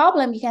is a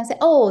problem, you can say,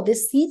 oh, the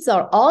seeds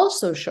are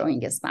also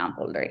showing a spam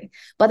folder.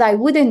 But I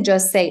wouldn't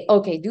just say,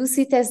 okay, do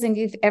seed testing.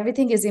 If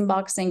everything is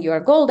inboxing, you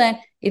are golden.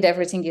 If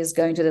everything is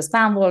going to the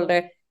spam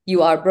folder,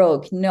 you are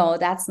broke. No,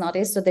 that's not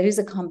it. So there is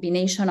a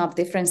combination of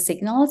different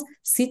signals.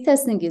 Seed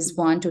testing is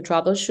one to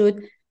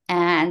troubleshoot.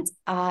 And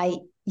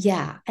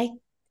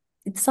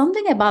it's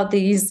something about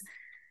these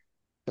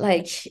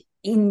like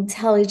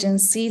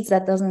intelligent seeds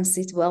that doesn't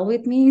sit well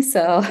with me.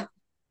 So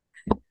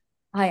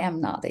I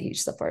am not a huge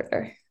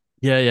supporter.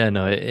 Yeah,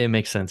 no, it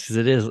makes sense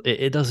because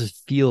it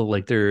does feel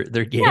like they're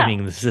Yeah,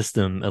 gaming the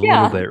system a little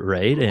yeah. bit,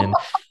 right? And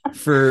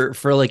for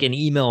like an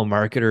email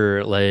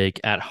marketer, like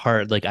at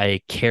heart, like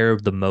I care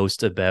the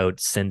most about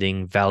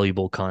sending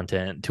valuable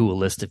content to a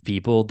list of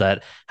people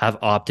that have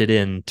opted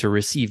in to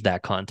receive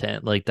that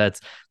content. Like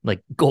that's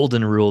like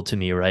golden rule to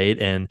me, right?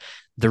 And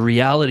the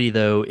reality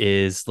though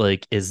is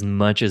like as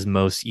much as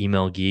most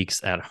email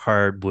geeks at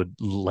heart would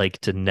like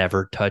to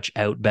never touch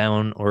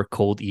outbound or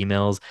cold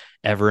emails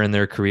ever in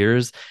their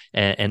careers,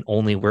 and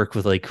only work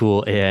with like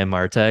cool AI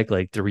MarTech,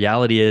 like the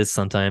reality is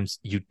sometimes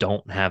you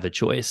don't have a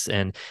choice.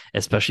 And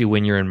especially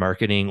when you're in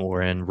marketing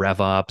or in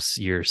RevOps,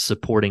 you're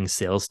supporting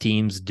sales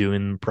teams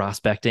doing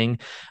prospecting.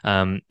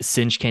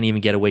 Cinch can't even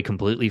get away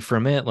completely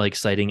from it, like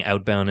citing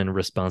outbound and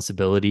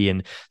responsibility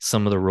and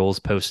some of the roles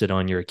posted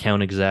on your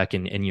account exec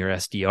and your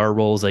SDR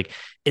roles. Like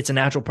it's a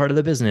natural part of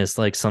the business.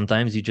 Like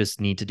sometimes you just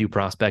need to do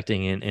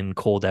prospecting and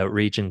cold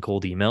outreach and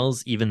cold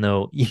emails, even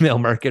though email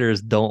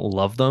marketers don't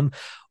love them.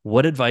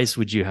 What advice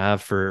would you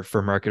have for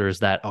marketers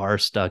that are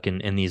stuck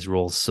in these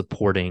roles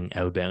supporting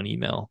outbound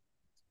email?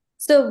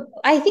 So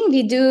I think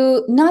we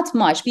do not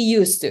much. We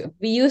used to.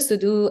 We used to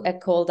do a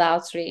cold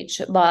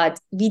outreach, but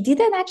we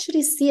didn't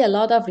actually see a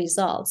lot of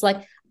results.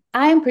 Like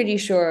I'm pretty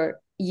sure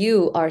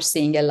you are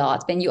seeing a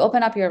lot when you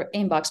open up your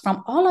inbox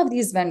from all of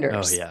these Oh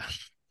vendors. yeah.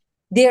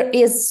 There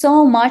is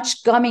so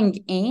much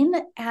coming in,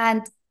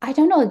 and I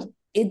don't know,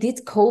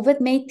 did COVID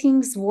make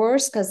things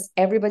worse because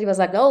everybody was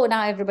like, oh,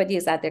 now everybody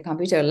is at their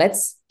computer,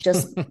 let's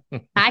just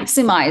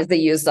maximize the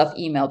use of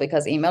email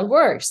because email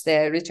works,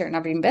 the return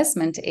of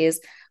investment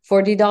is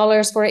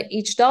 $40 for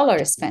each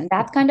dollar spent,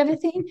 that kind of a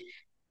thing.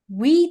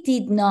 We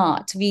did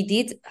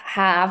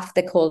have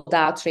the cold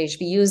outreach.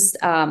 We used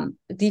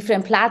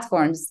different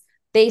platforms.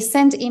 They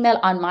sent email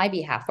on my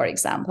behalf, for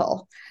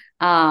example,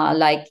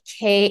 like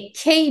K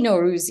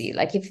Nowrouzi.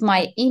 Like if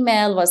my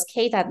email was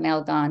Kate at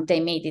Mailgun, they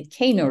made it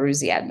K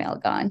Nowrouzi at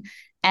Mailgun.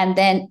 And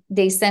then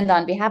they send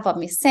on behalf of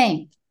me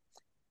saying,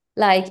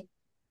 like,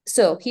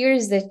 so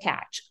here's the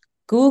catch.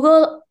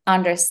 Google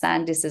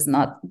understand this is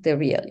not the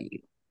real you.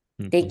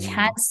 They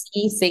can Mhm.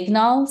 see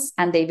signals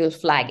and they will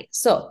flag it.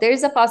 So there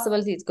is a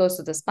possibility it goes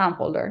to the spam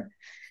folder.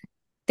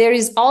 There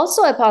is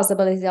also a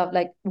possibility of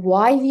like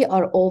why we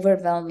are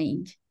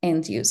overwhelming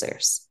end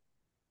users.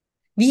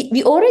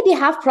 We already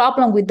have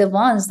problem with the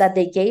ones that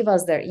they gave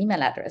us their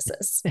email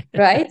addresses,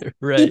 right?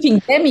 Right.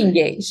 Keeping them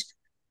engaged.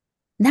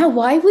 Now,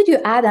 why would you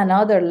add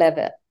another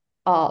level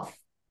of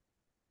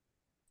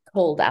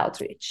cold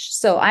outreach?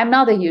 So I'm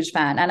not a huge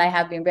fan, and I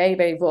have been very,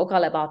 very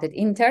vocal about it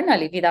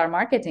internally with our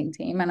marketing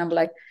team. And I'm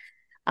like,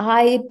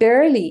 I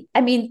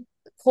mean,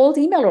 cold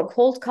email or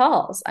cold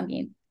calls. I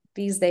mean,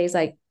 these days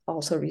I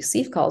also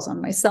receive calls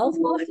on my cell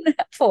phone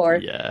for,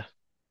 Yeah.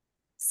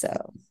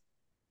 so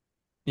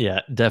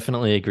Yeah,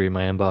 definitely agree.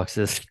 My inbox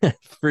is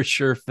for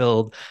sure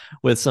filled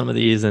with some of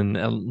these, and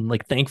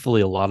like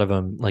thankfully a lot of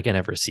them like I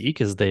never see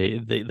because they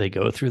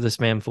go through the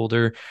spam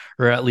folder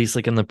or at least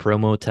like in the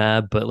promo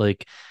tab. But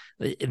like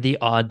the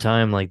odd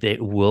time, like they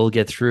will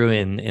get through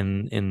in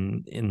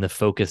the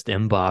focused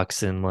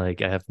inbox, and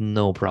like I have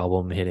no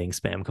problem hitting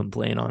spam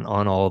complaint on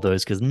all of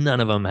those because none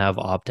of them have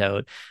opt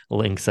out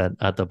links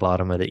at the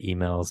bottom of the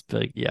emails.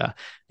 But yeah,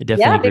 I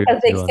definitely yeah, agree because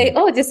with they you say, on.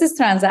 oh, this is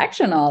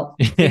transactional.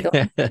 We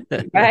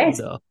don't, right?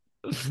 No,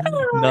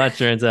 not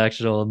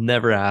transactional.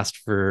 Never asked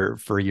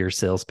for your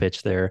sales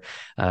pitch there.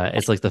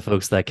 It's like the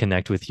folks that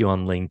connect with you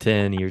on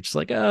LinkedIn. You're just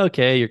like, oh,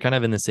 okay, you're kind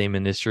of in the same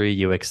industry.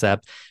 You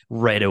accept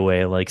right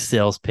away, like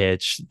sales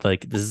pitch.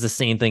 Like this is the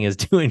same thing as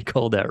doing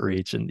cold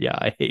outreach. And yeah,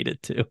 I hate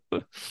it too.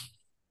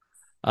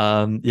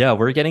 Yeah,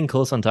 we're getting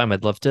close on time.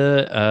 I'd love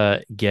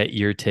to get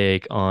your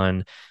take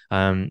on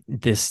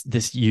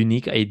This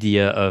unique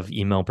idea of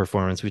email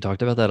performance. We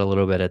talked about that a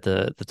little bit at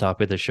the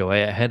top of the show. I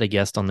had a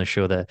guest on the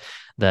show that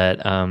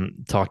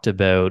talked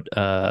about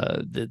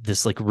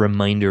this like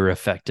reminder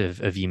effect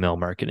of email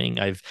marketing.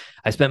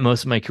 I spent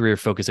most of my career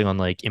focusing on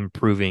like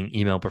improving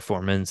email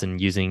performance and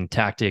using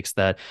tactics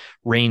that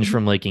range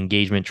from like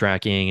engagement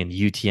tracking and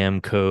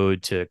UTM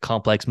code to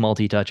complex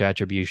multi-touch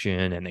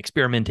attribution and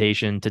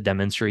experimentation to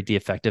demonstrate the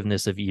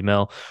effectiveness of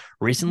email.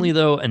 Recently,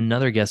 though,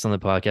 another guest on the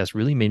podcast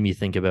really made me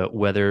think about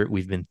whether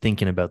we've been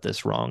thinking about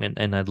this wrong,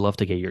 and I'd love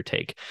to get your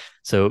take.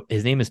 So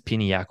his name is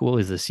Pini Yakul,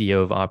 is the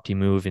CEO of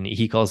Optimove, and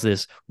he calls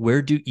this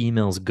 "Where do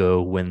emails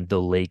go when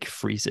the lake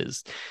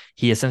freezes?"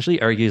 He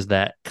essentially argues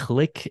that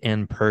click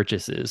and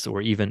purchases,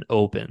 or even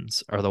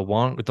opens, are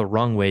the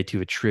wrong way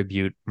to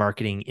attribute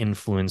marketing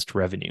influenced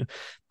revenue,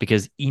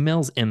 because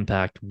emails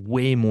impact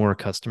way more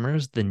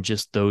customers than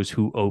just those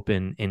who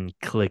open and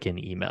click in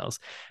emails.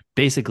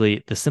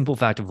 Basically, the simple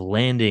fact of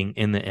landing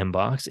in the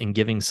inbox and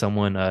giving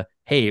someone a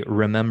 "hey,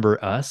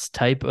 remember us"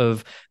 type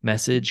of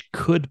message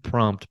could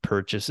prompt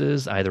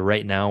purchases either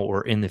right now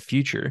or in the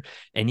future.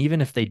 And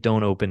even if they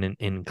don't open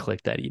and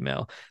click that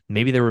email,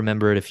 maybe they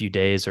remember it a few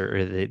days,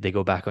 or they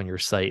go back on your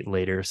site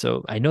later.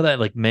 So I know that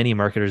like many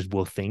marketers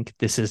will think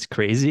this is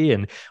crazy,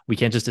 and we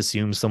can't just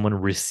assume someone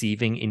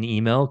receiving an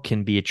email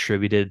can be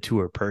attributed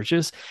to a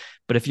purchase.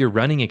 But if you're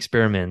running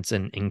experiments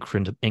and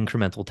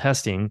incremental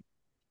testing,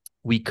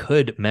 we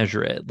could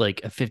measure it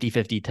like a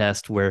 50-50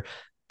 test where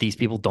these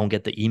people don't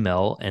get the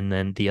email, and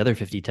then the other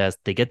 50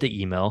 tests, they get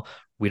the email.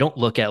 We don't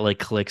look at like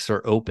clicks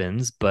or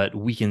opens, but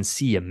we can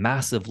see a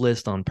massive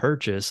list on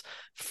purchase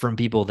from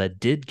people that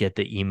did get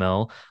the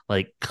email.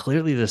 Like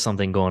clearly there's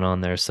something going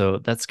on there. So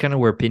that's kind of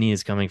where Penny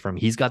is coming from.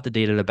 He's got the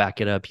data to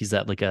back it up. He's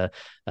at like a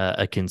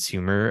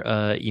consumer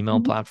email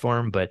Mhm.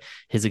 platform, but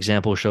his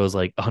example shows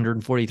like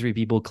 143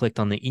 people clicked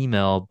on the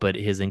email, but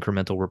his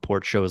incremental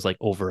report shows like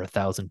over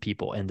 1,000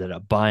 people ended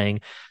up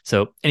buying.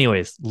 So,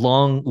 anyways,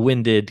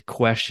 long-winded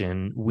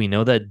question. We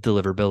know that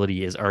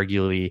deliverability is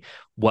arguably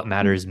what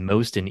matters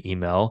most in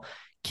email.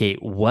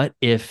 Kate, what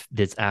if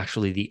that's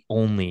actually the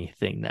only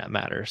thing that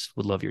matters?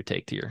 Would love your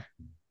take here.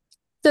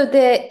 So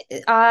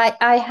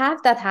I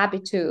have that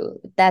habit too,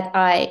 that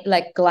I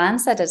like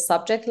glance at a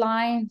subject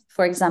line.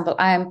 For example,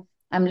 I'm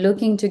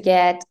looking to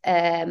get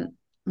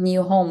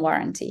new home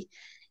warranty.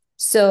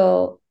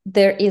 So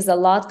there is a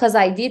lot, because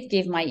I did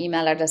give my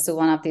email address to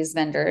one of these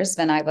vendors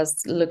when I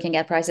was looking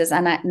at prices,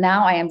 and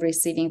now I am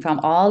receiving from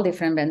all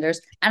different vendors,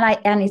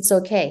 and it's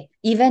okay.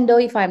 Even though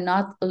if I'm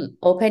not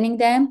opening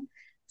them,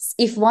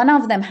 if one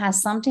of them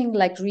has something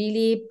like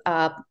really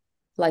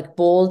like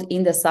bold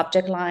in the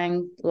subject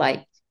line,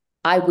 like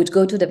I would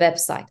go to the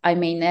website. I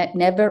may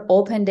never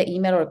open the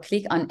email or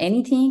click on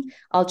anything.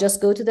 I'll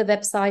just go to the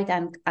website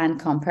and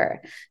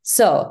compare.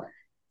 So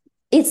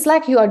it's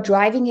like you are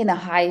driving in a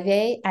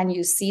highway and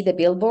you see the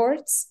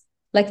billboards,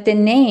 like the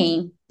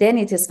name, then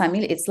it is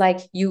familiar. It's like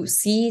you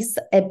see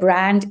a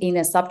brand in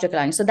a subject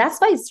line. So that's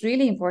why it's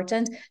really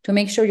important to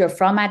make sure your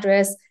from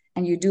address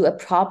and you do a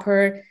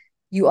proper,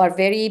 you are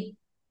very,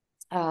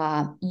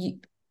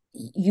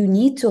 you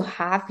need to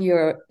have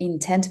your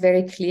intent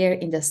very clear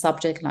in the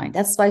subject line.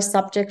 That's why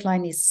subject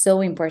line is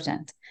so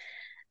important.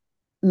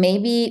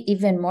 Maybe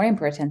even more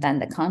important than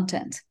the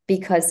content,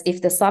 because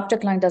if the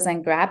subject line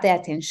doesn't grab the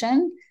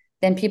attention,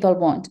 then people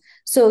won't.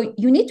 So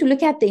you need to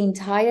look at the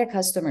entire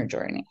customer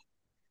journey.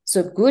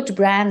 So good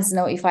brands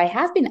know if I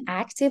have been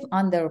active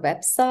on their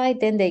website,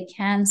 then they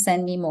can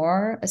send me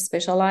more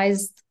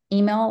specialized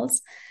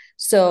emails.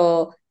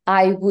 So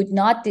I would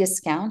not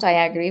discount.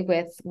 I agree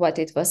with what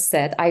it was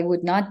said. I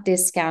would not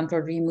discount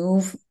or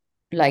remove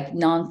like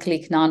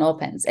non-click,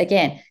 non-opens.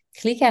 Again,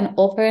 click and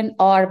open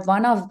are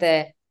one of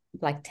the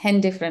like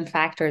 10 different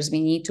factors we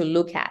need to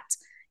look at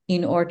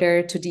in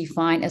order to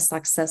define a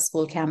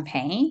successful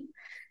campaign,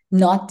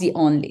 not the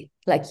only.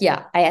 Like,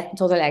 yeah, I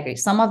totally agree.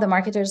 Some of the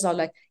marketers are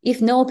like,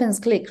 if no opens,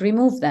 click,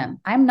 remove them.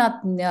 I'm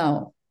not,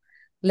 no.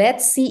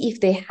 Let's see if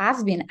they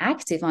have been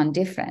active on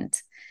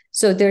different.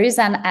 So there is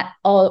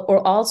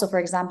or also, for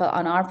example,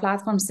 on our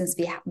platform, since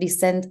we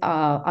send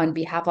on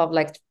behalf of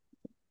like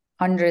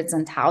hundreds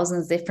and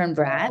thousands different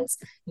brands,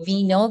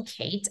 we know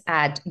Kate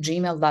at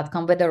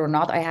gmail.com, whether or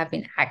not I have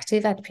been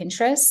active at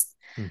Pinterest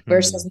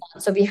versus Mm-hmm.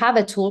 not. So we have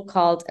a tool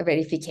called a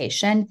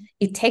verification.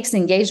 It takes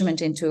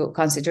engagement into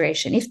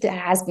consideration. If there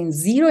has been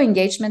zero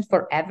engagement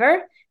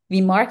forever, we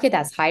mark it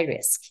as high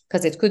risk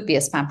because it could be a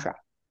spam trap.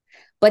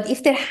 But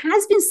if there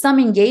has been some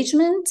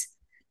engagement,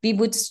 we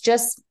would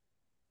just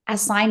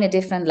assign a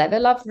different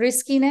level of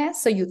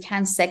riskiness. So you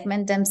can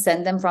segment them,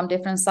 send them from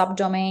different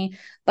subdomain.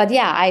 But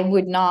yeah, I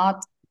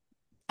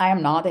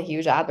am not a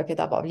huge advocate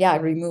of, yeah,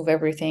 remove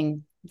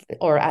everything.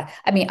 Or,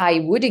 I mean, I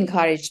would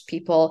encourage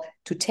people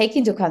to take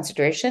into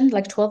consideration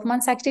like 12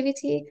 months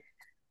activity.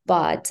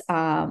 But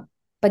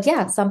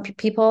yeah, some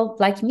people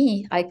like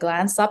me, I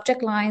glance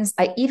subject lines.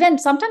 I even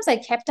sometimes I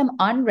kept them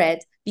unread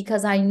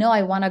because I know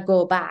I want to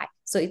go back.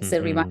 So it's a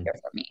Mm-hmm. reminder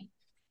for me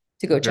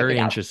to go check it Very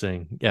out.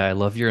 interesting. Yeah, I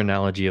love your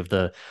analogy of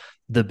the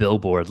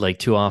billboard. Like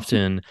too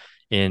often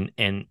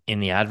in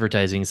the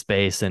advertising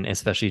space, and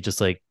especially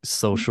just like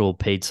social,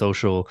 paid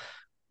social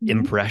Mhm.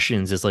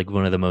 impressions is like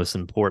one of the most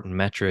important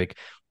metric.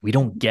 We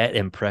don't get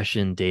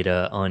impression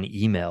data on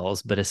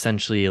emails, but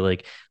essentially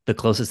like the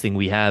closest thing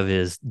we have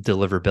is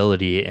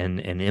deliverability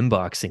and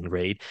inboxing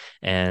rate.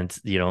 And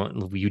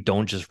you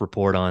don't just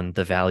report on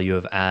the value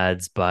of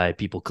ads by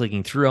people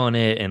clicking through on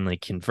it and like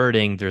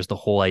converting. There's the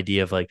whole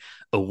idea of like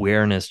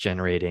awareness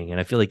generating. And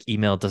I feel like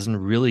email doesn't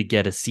really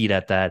get a seat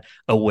at that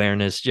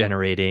awareness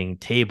generating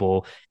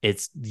table.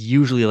 It's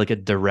usually like a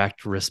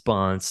direct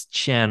response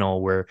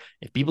channel where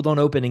if people don't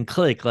open and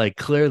click, like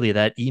clearly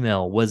that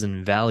email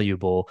wasn't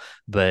valuable.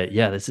 But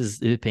yeah, this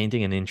is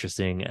painting an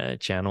interesting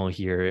channel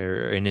here,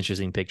 or an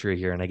interesting picture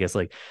here. And I guess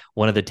like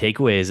one of the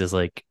takeaways is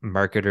like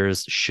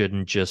marketers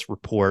shouldn't just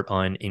report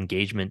on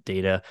engagement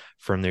data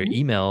from their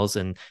emails,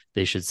 and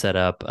they should set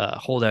up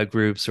holdout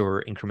groups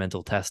or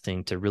incremental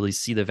testing to really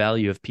see the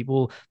value of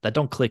people that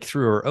don't click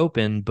through or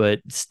open,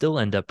 but still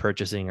end up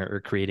purchasing or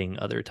creating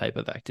other type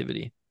of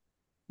activity.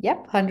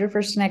 Yep,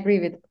 100% agree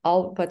with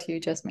all what you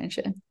just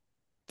mentioned.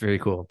 Very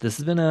cool. This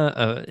has been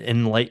a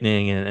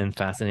enlightening and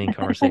fascinating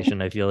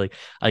conversation. I feel like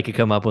I could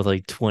come up with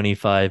like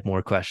 25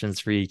 more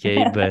questions for you,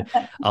 Kate, but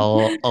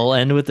I'll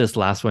end with this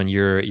last one.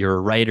 You're a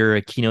writer,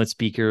 a keynote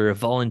speaker, a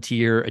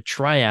volunteer, a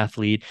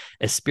triathlete,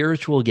 a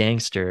spiritual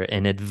gangster,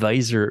 an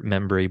advisor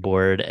memory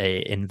board,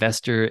 a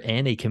investor,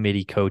 and a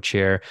committee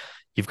co-chair.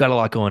 You've got a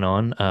lot going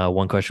on.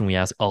 One question we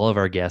ask all of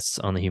our guests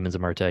on the Humans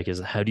of Martech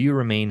is, how do you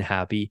remain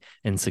happy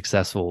and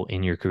successful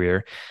in your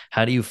career?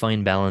 How do you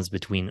find balance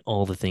between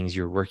all the things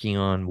you're working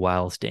on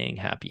while staying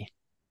happy?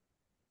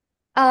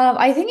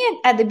 I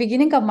think at the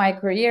beginning of my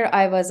career,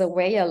 I was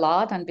away a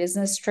lot on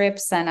business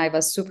trips and I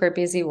was super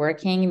busy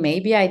working.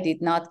 Maybe I did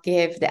not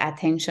give the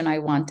attention I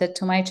wanted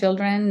to my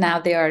children. Now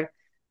they are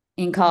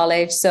in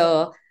college.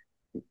 So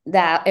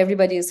that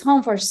everybody is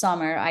home for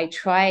summer, I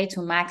try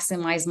to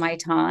maximize my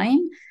time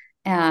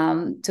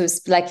to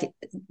like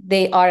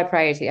they are a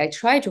priority. I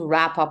try to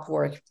wrap up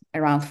work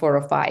around 4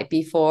 or 5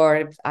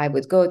 before I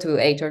would go to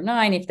 8 or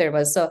 9 if there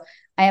was. So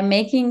I am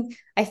making,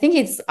 I think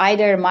it's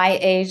either my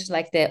age,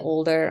 like the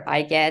older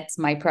I get,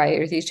 my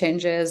priority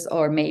changes,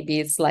 or maybe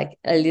it's like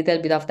a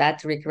little bit of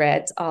that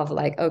regret of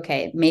like,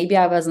 okay, maybe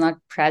I was not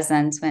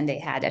present when they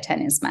had a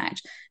tennis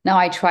match. Now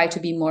I try to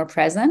be more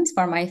present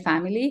for my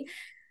family,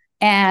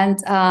 and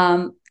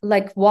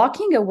like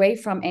walking away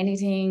from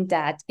anything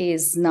that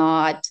is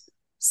not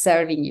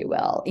serving you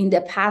well. In the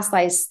past,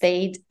 I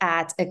stayed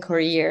at a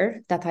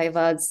career that I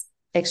was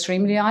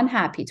extremely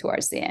unhappy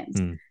towards the end,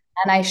 Hmm.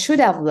 and I should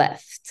have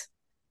left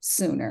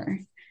sooner.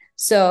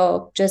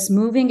 So just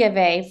moving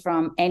away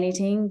from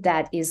anything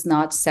that is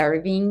not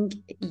serving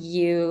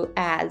you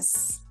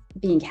as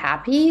being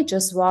happy,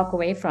 just walk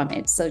away from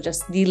it. So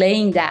just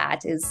delaying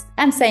that is,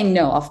 and saying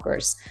no, of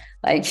course,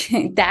 like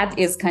that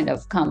is kind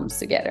of comes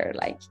together,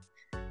 like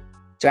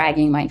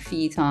dragging my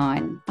feet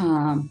on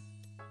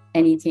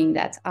anything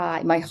that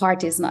my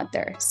heart is not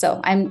there. So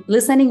I'm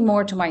listening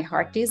more to my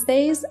heart these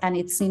days, and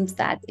it seems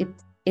that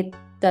it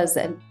does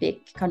a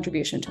big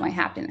contribution to my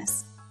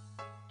happiness.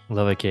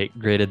 Love it, Kate.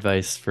 Great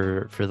advice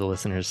for the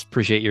listeners.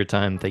 Appreciate your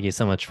time. Thank you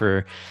so much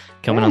for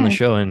coming on the Yeah.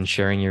 show and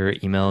sharing your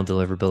email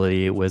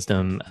deliverability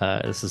wisdom.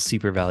 This is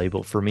super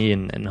valuable for me,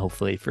 and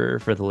hopefully for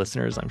the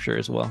listeners, I'm sure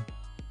as well.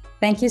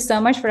 Thank you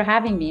so much for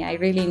having me. I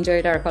really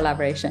enjoyed our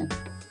collaboration.